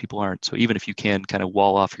 And most people aren't. So even if you can kind of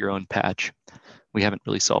wall off your own patch, we haven't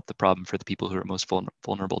really solved the problem for the people who are most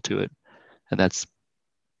vulnerable to it. And that's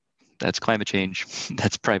climate change,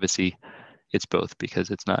 that's privacy. It's both, because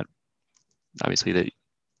it's not obviously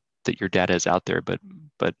that your data is out there, but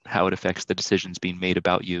how it affects the decisions being made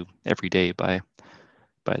about you every day by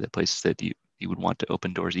the places that you would want to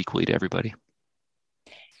open doors equally to everybody.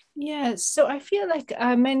 Yeah, so I feel like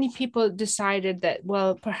many people decided that,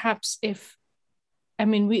 well, perhaps the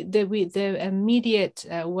immediate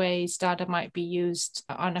ways data might be used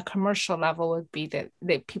on a commercial level would be that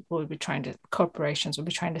corporations would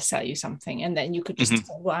be trying to sell you something, and then you could just say,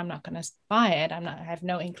 well, I'm not going to buy it. I have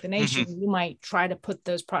no inclination. You might try to put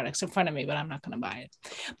those products in front of me, but I'm not going to buy it.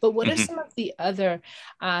 But what are some of the other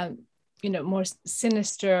more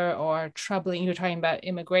sinister or troubling. You're talking about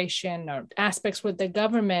immigration or aspects where the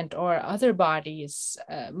government or other bodies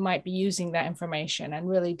might be using that information and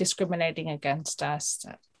really discriminating against us.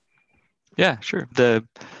 Yeah, sure. And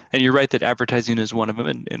you're right that advertising is one of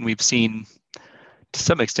them, and we've seen to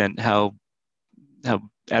some extent how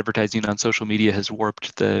advertising on social media has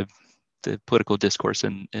warped the political discourse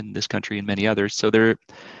in this country and many others. So there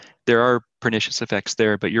are pernicious effects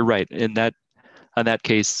there, but you're right. On that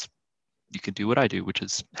case, you can do what I do, which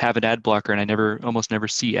is have an ad blocker, and I almost never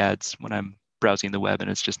see ads when I'm browsing the web, and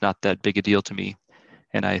it's just not that big a deal to me.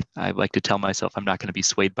 And I like to tell myself I'm not going to be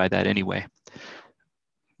swayed by that anyway.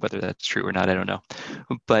 Whether that's true or not, I don't know.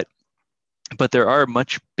 But there are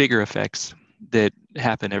much bigger effects that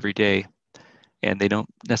happen every day, and they don't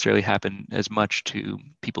necessarily happen as much to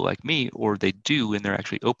people like me, or they do, and they're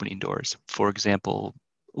actually opening doors. For example,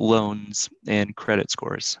 loans and credit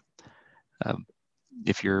scores.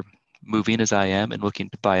 If you're moving as I am and looking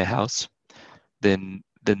to buy a house, then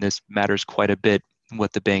this matters quite a bit,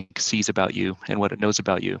 what the bank sees about you and what it knows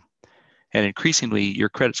about you. And increasingly, your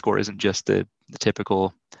credit score isn't just the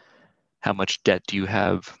typical, how much debt do you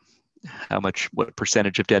have? What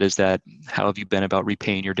percentage of debt is that? How have you been about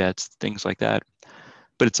repaying your debts? Things like that.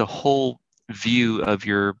 But it's a whole view of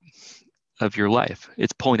your life.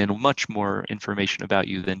 It's pulling in much more information about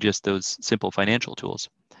you than just those simple financial tools.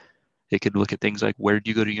 It could look at things like, where did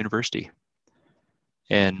you go to university?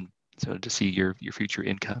 And so to see your future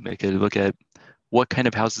income. It could look at, what kind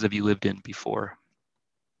of houses have you lived in before?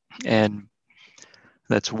 And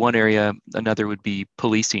that's one area. Another would be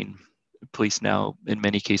policing. Police now, in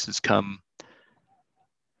many cases, come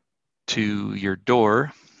to your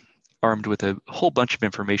door armed with a whole bunch of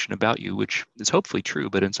information about you, which is hopefully true,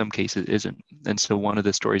 but in some cases isn't. And so one of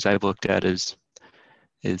the stories I've looked at is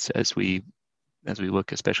as we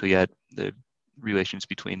look especially at the relations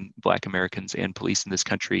between Black Americans and police in this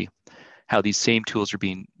country, how these same tools are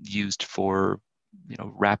being used for,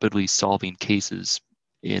 rapidly solving cases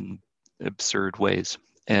in absurd ways.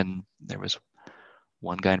 And there was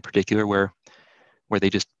one guy in particular where they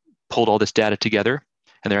just pulled all this data together,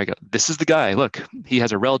 and there I go, this is the guy, look, he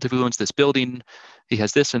has a relative who owns this building, he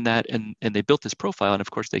has this and that, and they built this profile, and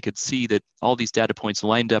of course they could see that all these data points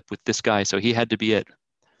lined up with this guy, so he had to be it.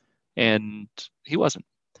 And he wasn't.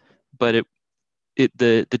 But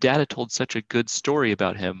the data told such a good story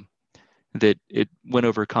about him that it went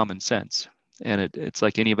over common sense. And it's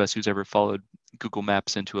like any of us who's ever followed Google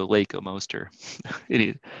Maps into a lake almost, or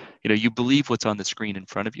you believe what's on the screen in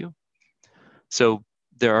front of you. So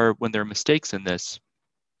when there are mistakes in this,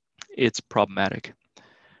 it's problematic.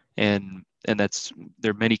 And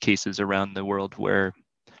there are many cases around the world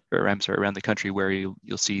around the country where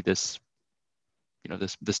you'll see this,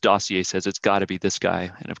 this dossier says it's got to be this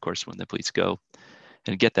guy. And of course, when the police go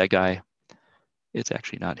and get that guy, it's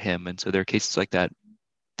actually not him. And so there are cases like that.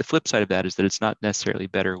 The flip side of that is that it's not necessarily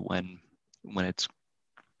better when it's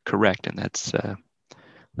correct. And that's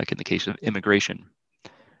like in the case of immigration.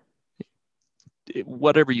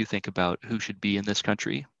 Whatever you think about who should be in this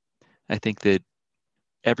country, I think that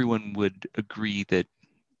everyone would agree that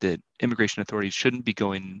immigration authorities shouldn't be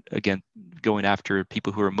going after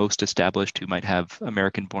people who are most established, who might have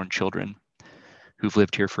American-born children who've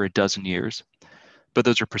lived here for a dozen years. But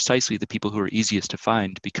those are precisely the people who are easiest to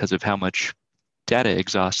find because of how much data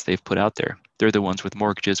exhaust they've put out there. They're the ones with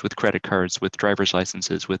mortgages, with credit cards, with driver's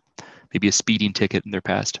licenses, with maybe a speeding ticket in their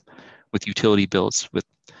past, with utility bills, with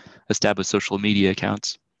established social media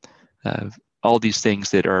accounts, all these things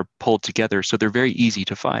that are pulled together. So they're very easy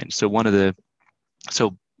to find. So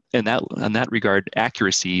in that regard,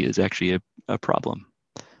 accuracy is actually a problem.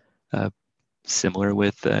 Similar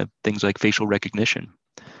with things like facial recognition.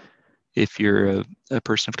 If you're a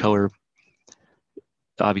person of color,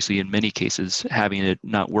 obviously in many cases, having it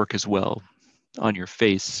not work as well on your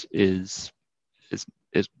face is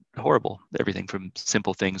horrible. Everything from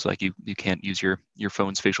simple things like you can't use your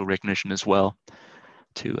phone's facial recognition as well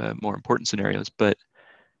to more important scenarios. But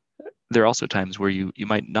there are also times where you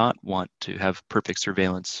might not want to have perfect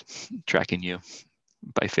surveillance tracking you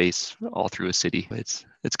by face all through a city. It's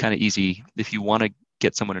kind of easy. If you want to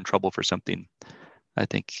get someone in trouble for something, I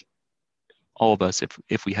think all of us,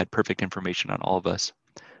 if we had perfect information on all of us,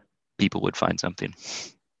 people would find something.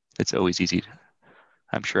 It's always easy.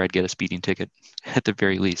 I'm sure I'd get a speeding ticket at the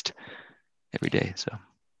very least every day. So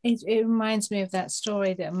it reminds me of that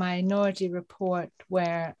story, that Minority Report,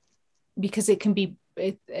 where because it can be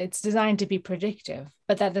it's designed to be predictive,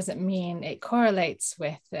 but that doesn't mean it correlates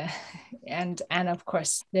with and of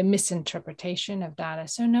course the misinterpretation of data.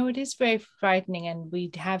 So no, it is very frightening, and we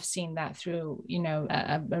have seen that through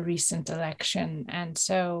a recent election. And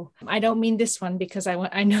so I don't mean this one, because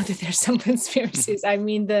I know that there's some conspiracies. I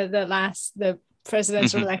mean the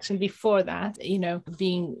presidential election before that,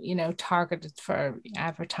 being targeted for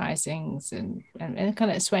advertisings and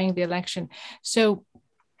kind of swaying the election. So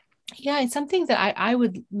yeah, it's something that I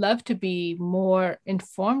would love to be more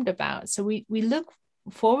informed about. So we look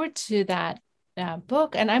forward to that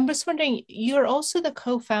book. And I'm just wondering, you're also the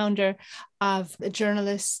co-founder of the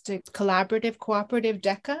journalistic cooperative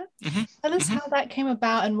DECA. Tell us how that came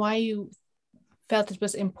about and why you felt it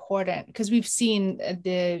was important, because we've seen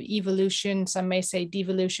the evolution, some may say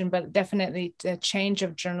devolution, but definitely the change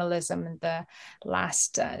of journalism in the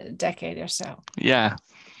last decade or so. Yeah.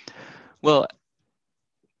 Well,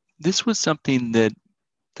 this was something that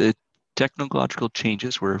the technological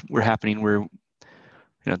changes were happening where,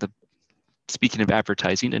 speaking of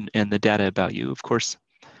advertising and the data about you, of course,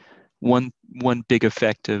 one big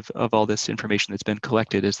effect of all this information that's been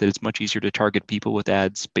collected is that it's much easier to target people with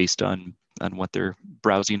ads based on what they're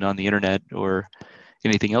browsing on the internet or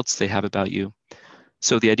anything else they have about you.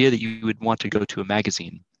 So the idea that you would want to go to a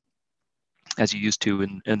magazine, as you used to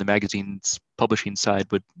in the magazine's publishing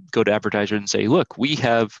side, would go to advertisers and say, look,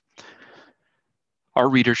 our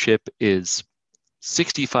readership is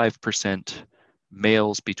 65%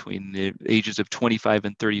 males between the ages of 25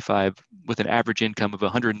 and 35 with an average income of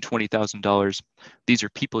 $120,000. These are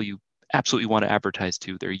people you absolutely want to advertise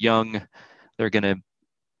to. They're young. They're going to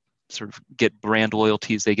sort of get brand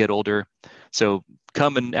loyalty as they get older. So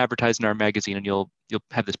come and advertise in our magazine and you'll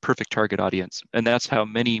have this perfect target audience. And that's how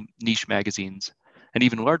many niche magazines and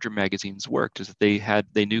even larger magazines worked, is that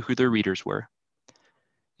they knew who their readers were.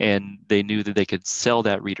 And they knew that they could sell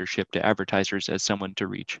that readership to advertisers as someone to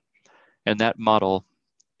reach. And that model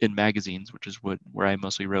in magazines, which is where I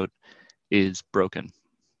mostly wrote, is broken.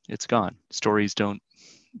 It's gone. Stories don't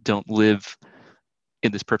live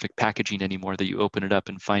in this perfect packaging anymore that you open it up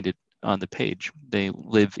and find it on the page. They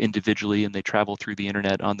live individually and they travel through the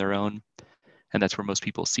internet on their own. And that's where most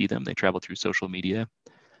people see them. They travel through social media.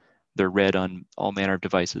 They're read on all manner of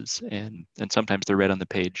devices, and sometimes they're read on the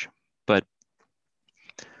page. But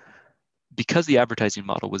because the advertising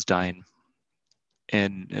model was dying,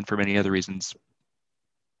 and for many other reasons,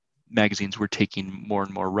 magazines were taking more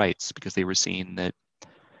and more rights, because they were seeing that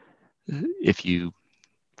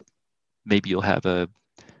maybe you'll have a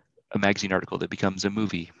magazine article that becomes a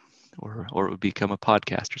movie, or it would become a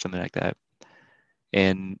podcast or something like that.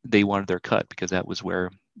 And they wanted their cut, because that was where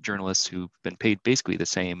journalists who've been paid basically the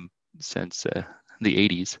same since the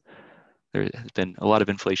 80s. There has been a lot of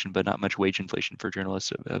inflation, but not much wage inflation for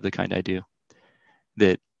journalists of the kind I do.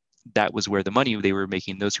 That was where the money they were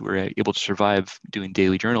making. Those who were able to survive doing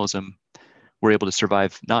daily journalism were able to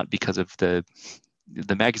survive not because of the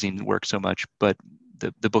magazine work so much, but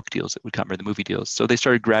the book deals that would come, or the movie deals. So they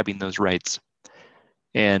started grabbing those rights.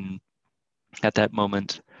 And at that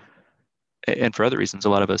moment, and for other reasons, a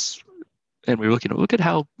lot of us, and we were looking at look at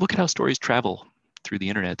how stories travel through the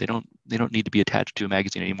internet. They don't need to be attached to a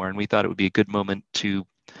magazine anymore. And we thought it would be a good moment to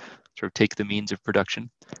sort of take the means of production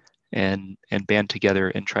and band together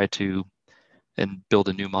and try to build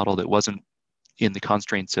a new model that wasn't in the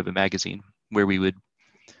constraints of a magazine, where we would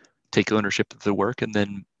take ownership of the work and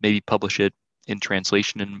then maybe publish it in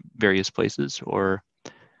translation in various places, or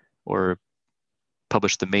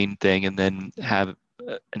publish the main thing and then have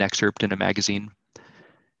an excerpt in a magazine,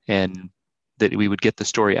 and that we would get the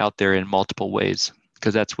story out there in multiple ways,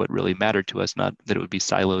 because that's what really mattered to us. Not that it would be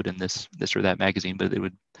siloed in this or that magazine, but it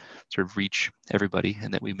would sort of reach everybody,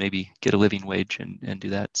 and that we maybe get a living wage and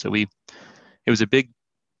do that. So it was a big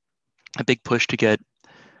push to get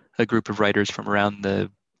a group of writers from around the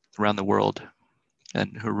world,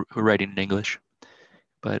 and who are writing in English,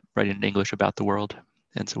 but writing in English about the world.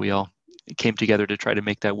 And so we all came together to try to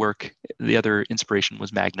make that work. The other inspiration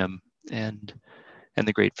was Magnum and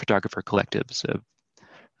the great photographer collectives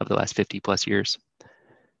of the last 50 plus years,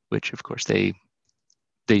 which of course they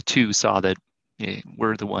too saw that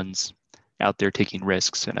we're the ones out there taking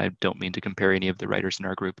risks. And I don't mean to compare any of the writers in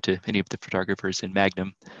our group to any of the photographers in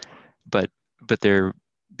Magnum, but they're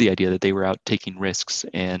the idea that they were out taking risks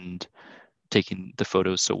and taking the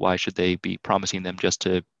photos. So why should they be promising them just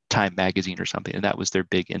to Time magazine or something? And that was their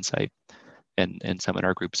big insight. And some in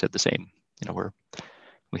our group said the same. Where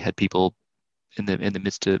we had people in the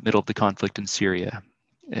middle of the conflict in Syria,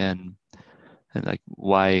 and like,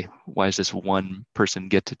 why does this one person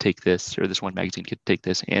get to take this, or this one magazine get to take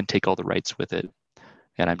this and take all the rights with it?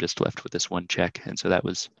 and I'm just left with this one check. And so that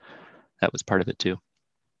was part of it too.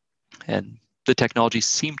 And the technology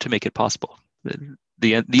seemed to make it possible.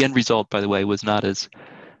 The end result, by the way, was not as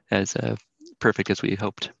perfect as we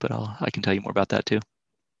hoped, but I can tell you more about that too.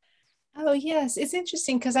 Oh, yes. It's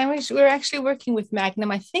interesting because we're actually working with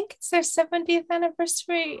Magnum. I think it's their 70th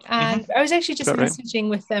anniversary. And I was actually just messaging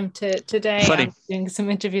with them today. Funny. I'm doing some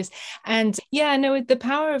interviews. And yeah, no, with the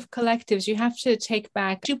power of collectives, you have to take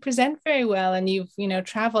back. You present very well and you've,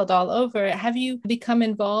 traveled all over. Have you become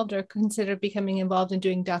involved or consider becoming involved in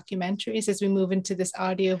doing documentaries as we move into this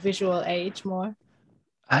audio-visual age more?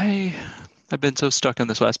 I've been so stuck on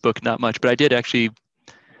this last book, not much, but I did actually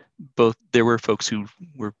there were folks who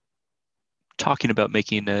were talking about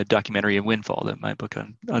making a documentary in Windfall, that my book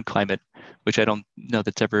on climate, which I don't know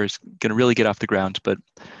that's ever going to really get off the ground, but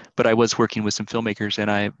I was working with some filmmakers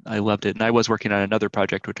and I loved it. And I was working on another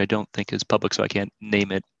project, which I don't think is public, so I can't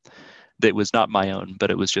name it, that was not my own,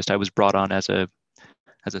 but it was just, I was brought on as a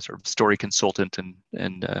sort of story consultant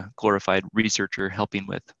and glorified researcher helping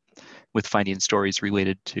with finding stories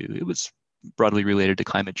it was broadly related to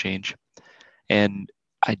climate change. And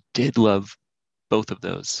I did love both of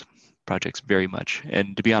those projects very much.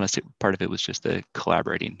 And to be honest, part of it was just the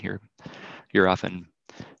collaborating. You're often,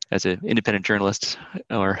 as an independent journalist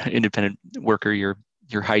or independent worker, you're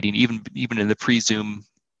hiding, even in the pre-Zoom,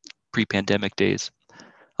 pre-pandemic days,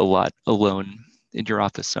 a lot alone in your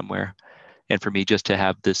office somewhere. And for me, just to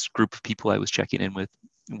have this group of people I was checking in with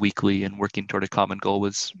weekly and working toward a common goal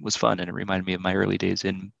was fun. And it reminded me of my early days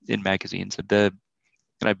in magazines. And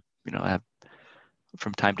I have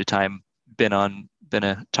from time to time been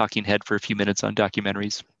a talking head for a few minutes on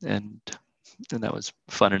documentaries, and that was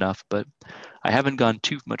fun enough, but I haven't gone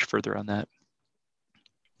too much further on that.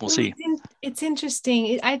 We'll see. It's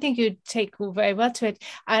interesting. I think you take very well to it.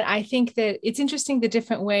 And I think that it's interesting the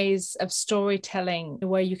different ways of storytelling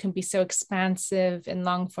where you can be so expansive in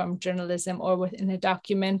long form journalism or within a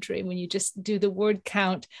documentary when you just do the word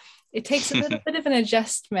count. It takes a little bit of an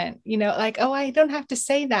adjustment, like, oh, I don't have to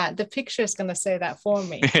say that. The picture is going to say that for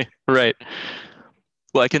me. Right.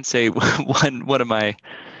 Well, I can say one of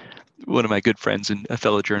my good friends and a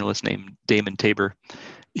fellow journalist named Damon Tabor,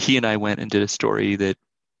 he and I went and did a story that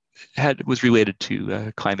was related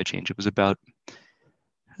to climate change. It was about,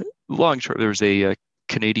 long and short, there was a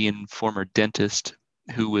Canadian former dentist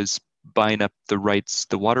who was buying up the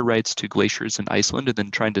water rights to glaciers in Iceland and then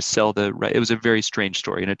trying to sell it was a very strange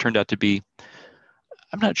story. And it turned out to be,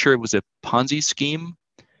 I'm not sure it was a Ponzi scheme.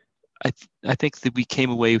 I think that we came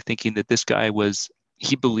away thinking that this guy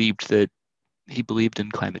he believed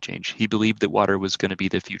in climate change. He believed that water was going to be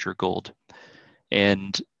the future gold.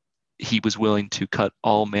 And he was willing to cut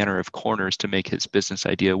all manner of corners to make his business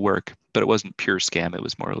idea work, but it wasn't pure scam. It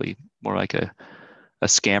was more like a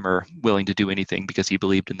scammer willing to do anything because he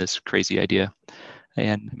believed in this crazy idea.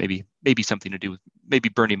 And maybe something to do with, maybe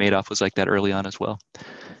Bernie Madoff was like that early on as well.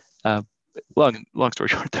 Long story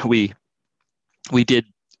short, though, we did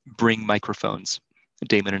bring microphones,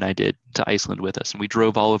 Damon and I did, to Iceland with us. And we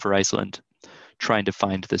drove all over Iceland trying to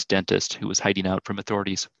find this dentist who was hiding out from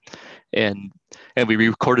authorities. And we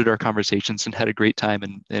recorded our conversations and had a great time.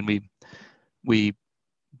 And we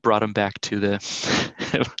brought him back to the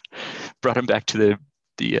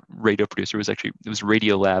radio producer. It was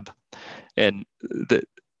Radio Lab. And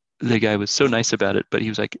the guy was so nice about it, but he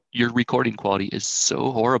was like, your recording quality is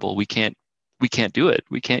so horrible. We can't do it.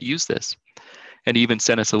 We can't use this. And he even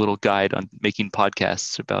sent us a little guide on making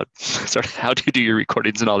podcasts about sort of how to do your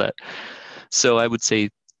recordings and all that. So I would say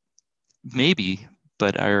maybe,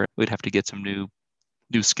 but we'd have to get some new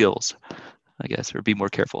skills, I guess, or be more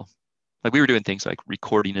careful. Like we were doing things like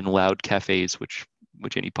recording in loud cafes, which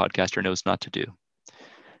any podcaster knows not to do.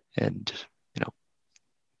 And,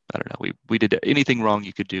 I don't know, we did anything wrong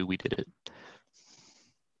you could do, we did it.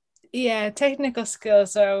 Yeah, technical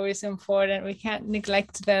skills are always important. We can't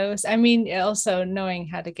neglect those. I mean, also knowing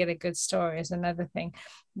how to get a good story is another thing,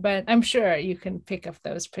 but I'm sure you can pick up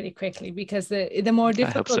those pretty quickly because the more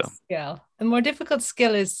difficult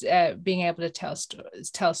skill is being able to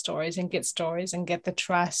tell stories and get the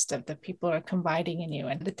trust of the people who are confiding in you.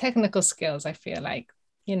 And the technical skills, I feel like,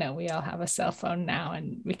 we all have a cell phone now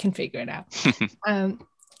and we can figure it out.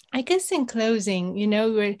 I guess in closing,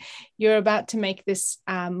 you're about to make this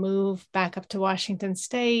move back up to Washington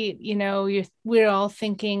State. We're all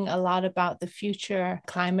thinking a lot about the future,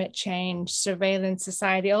 climate change, surveillance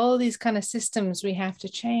society, all these kind of systems we have to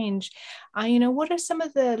change. What are some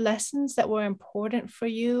of the lessons that were important for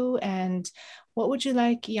you? And what would you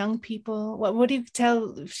like young people, what do you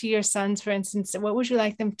tell to your sons, for instance, what would you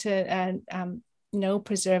like them to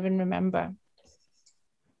preserve and remember?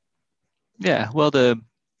 Yeah, well,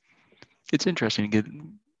 it's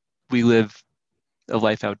interesting. We live a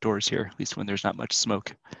life outdoors here, at least when there's not much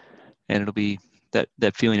smoke, and it'll be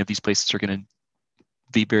that feeling of these places are going to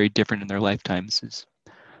be very different in their lifetimes.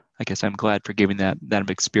 I guess I'm glad for giving that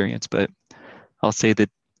experience, but I'll say that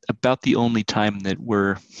about the only time that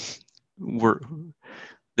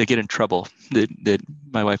they get in trouble, that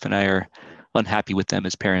my wife and I are unhappy with them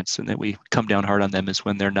as parents, and that we come down hard on them, is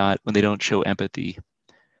when they don't show empathy,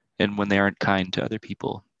 and when they aren't kind to other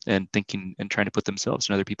people, and thinking and trying to put themselves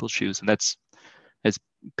in other people's shoes. And that's, as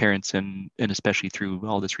parents, and especially through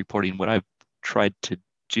all this reporting, what I've tried to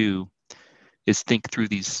do is think through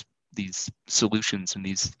these solutions and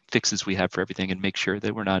these fixes we have for everything, and make sure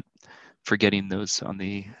that we're not forgetting those on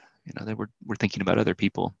the, that we're thinking about other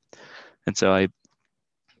people. And so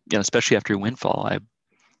especially after Windfall, I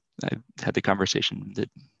had the conversation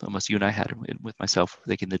that almost you and I had with myself,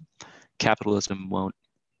 thinking that capitalism won't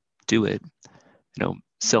do it.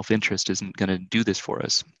 Self-interest isn't going to do this for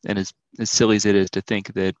us. And as silly as it is to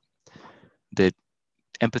think that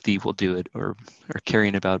empathy will do it, or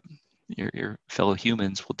caring about your fellow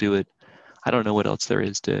humans will do it, I don't know what else there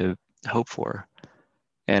is to hope for.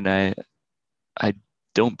 And I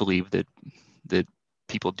don't believe that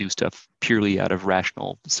people do stuff purely out of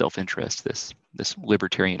rational self-interest, this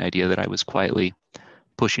libertarian idea that I was quietly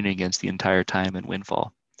pushing against the entire time in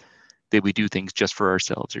Windfall, that we do things just for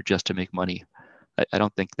ourselves or just to make money. I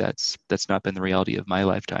don't think that's not been the reality of my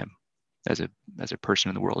lifetime as a person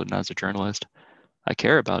in the world, and not as a journalist. I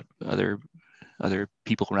care about other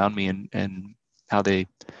people around me and how they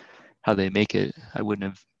make it. I would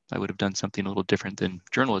have done something a little different than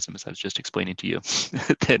journalism, as I was just explaining to you,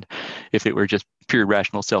 than if it were just pure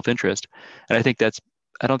rational self-interest. And I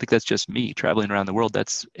don't think that's just me traveling around the world.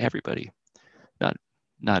 That's everybody,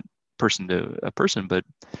 not person to a person, but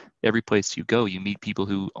every place you go, you meet people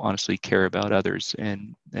who honestly care about others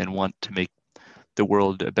and want to make the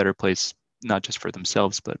world a better place, not just for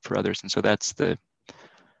themselves, but for others. And so that's been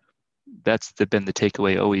the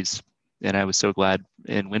takeaway always. And I was so glad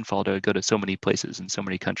in Windfall to go to so many places in so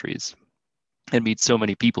many countries and meet so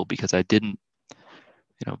many people, because I didn't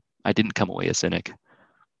come away a cynic.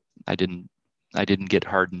 I didn't get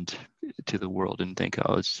hardened to the world and think,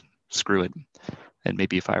 oh, screw it. And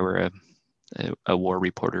maybe if I were a war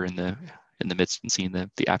reporter in the midst and seeing the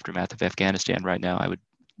aftermath of Afghanistan right now, I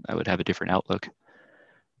would have a different outlook.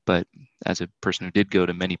 But as a person who did go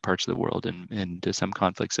to many parts of the world and to some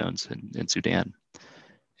conflict zones in Sudan,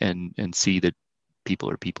 and see that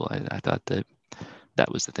people are people, I thought that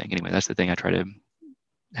was the thing. Anyway, that's the thing I try to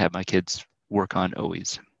have my kids work on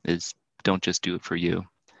always, is don't just do it for you,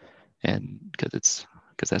 and because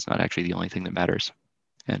that's not actually the only thing that matters.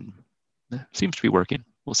 And it seems to be working.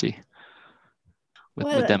 We'll see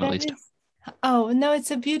with them, at least. Oh no,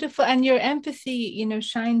 it's a beautiful, and your empathy,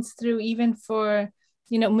 shines through even for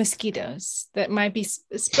mosquitoes that might be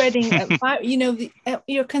spreading.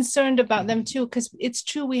 You're concerned about them too, because it's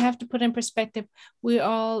true. We have to put in perspective, we're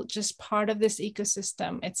all just part of this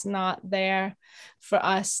ecosystem. It's not there for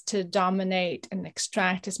us to dominate and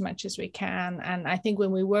extract as much as we can. And I think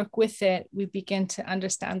when we work with it, we begin to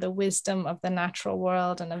understand the wisdom of the natural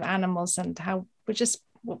world and of animals, and how we're just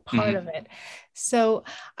part of it. So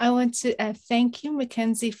I want to thank you,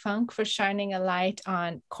 McKenzie Funk, for shining a light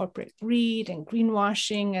on corporate greed and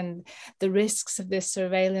greenwashing and the risks of this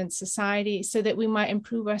surveillance society, so that we might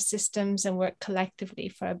improve our systems and work collectively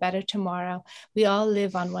for a better tomorrow. We all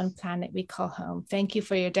live on one planet we call home. Thank you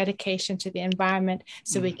for your dedication to the environment,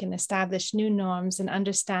 so we can establish new norms and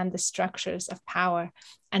understand the structures of power,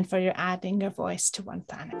 and for your adding your voice to One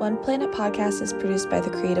Planet. One Planet podcast is produced by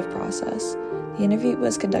The Creative Process. The interview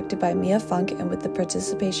was conducted by Mia Funk and with the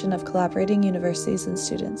participation of collaborating universities and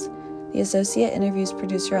students. The associate interviews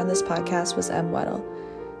producer on this podcast was M. Weddle.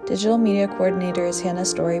 Digital media coordinator is Hannah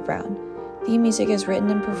Story Brown. Theme music is written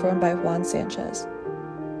and performed by Juan Sanchez.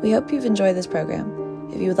 We hope you've enjoyed this program.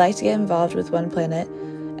 If you would like to get involved with One Planet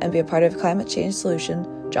and be a part of climate change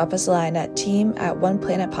solution, drop us a line at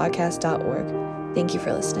team@oneplanetpodcast.org. Thank you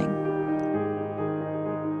for listening.